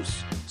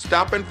produce.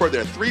 Stop in for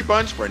their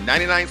 3-bunch for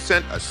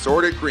 99-cent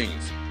assorted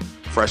greens.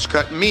 Fresh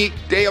cut meat,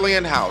 daily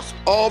in-house,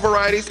 all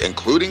varieties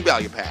including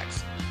value packs.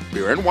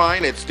 Beer and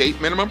wine at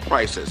state minimum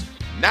prices.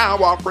 Now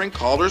offering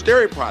Calder's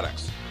Dairy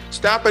products.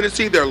 Stop in and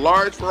see their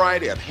large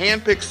variety of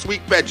hand-picked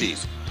sweet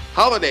veggies.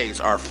 Holidays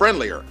are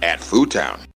friendlier at Food Town.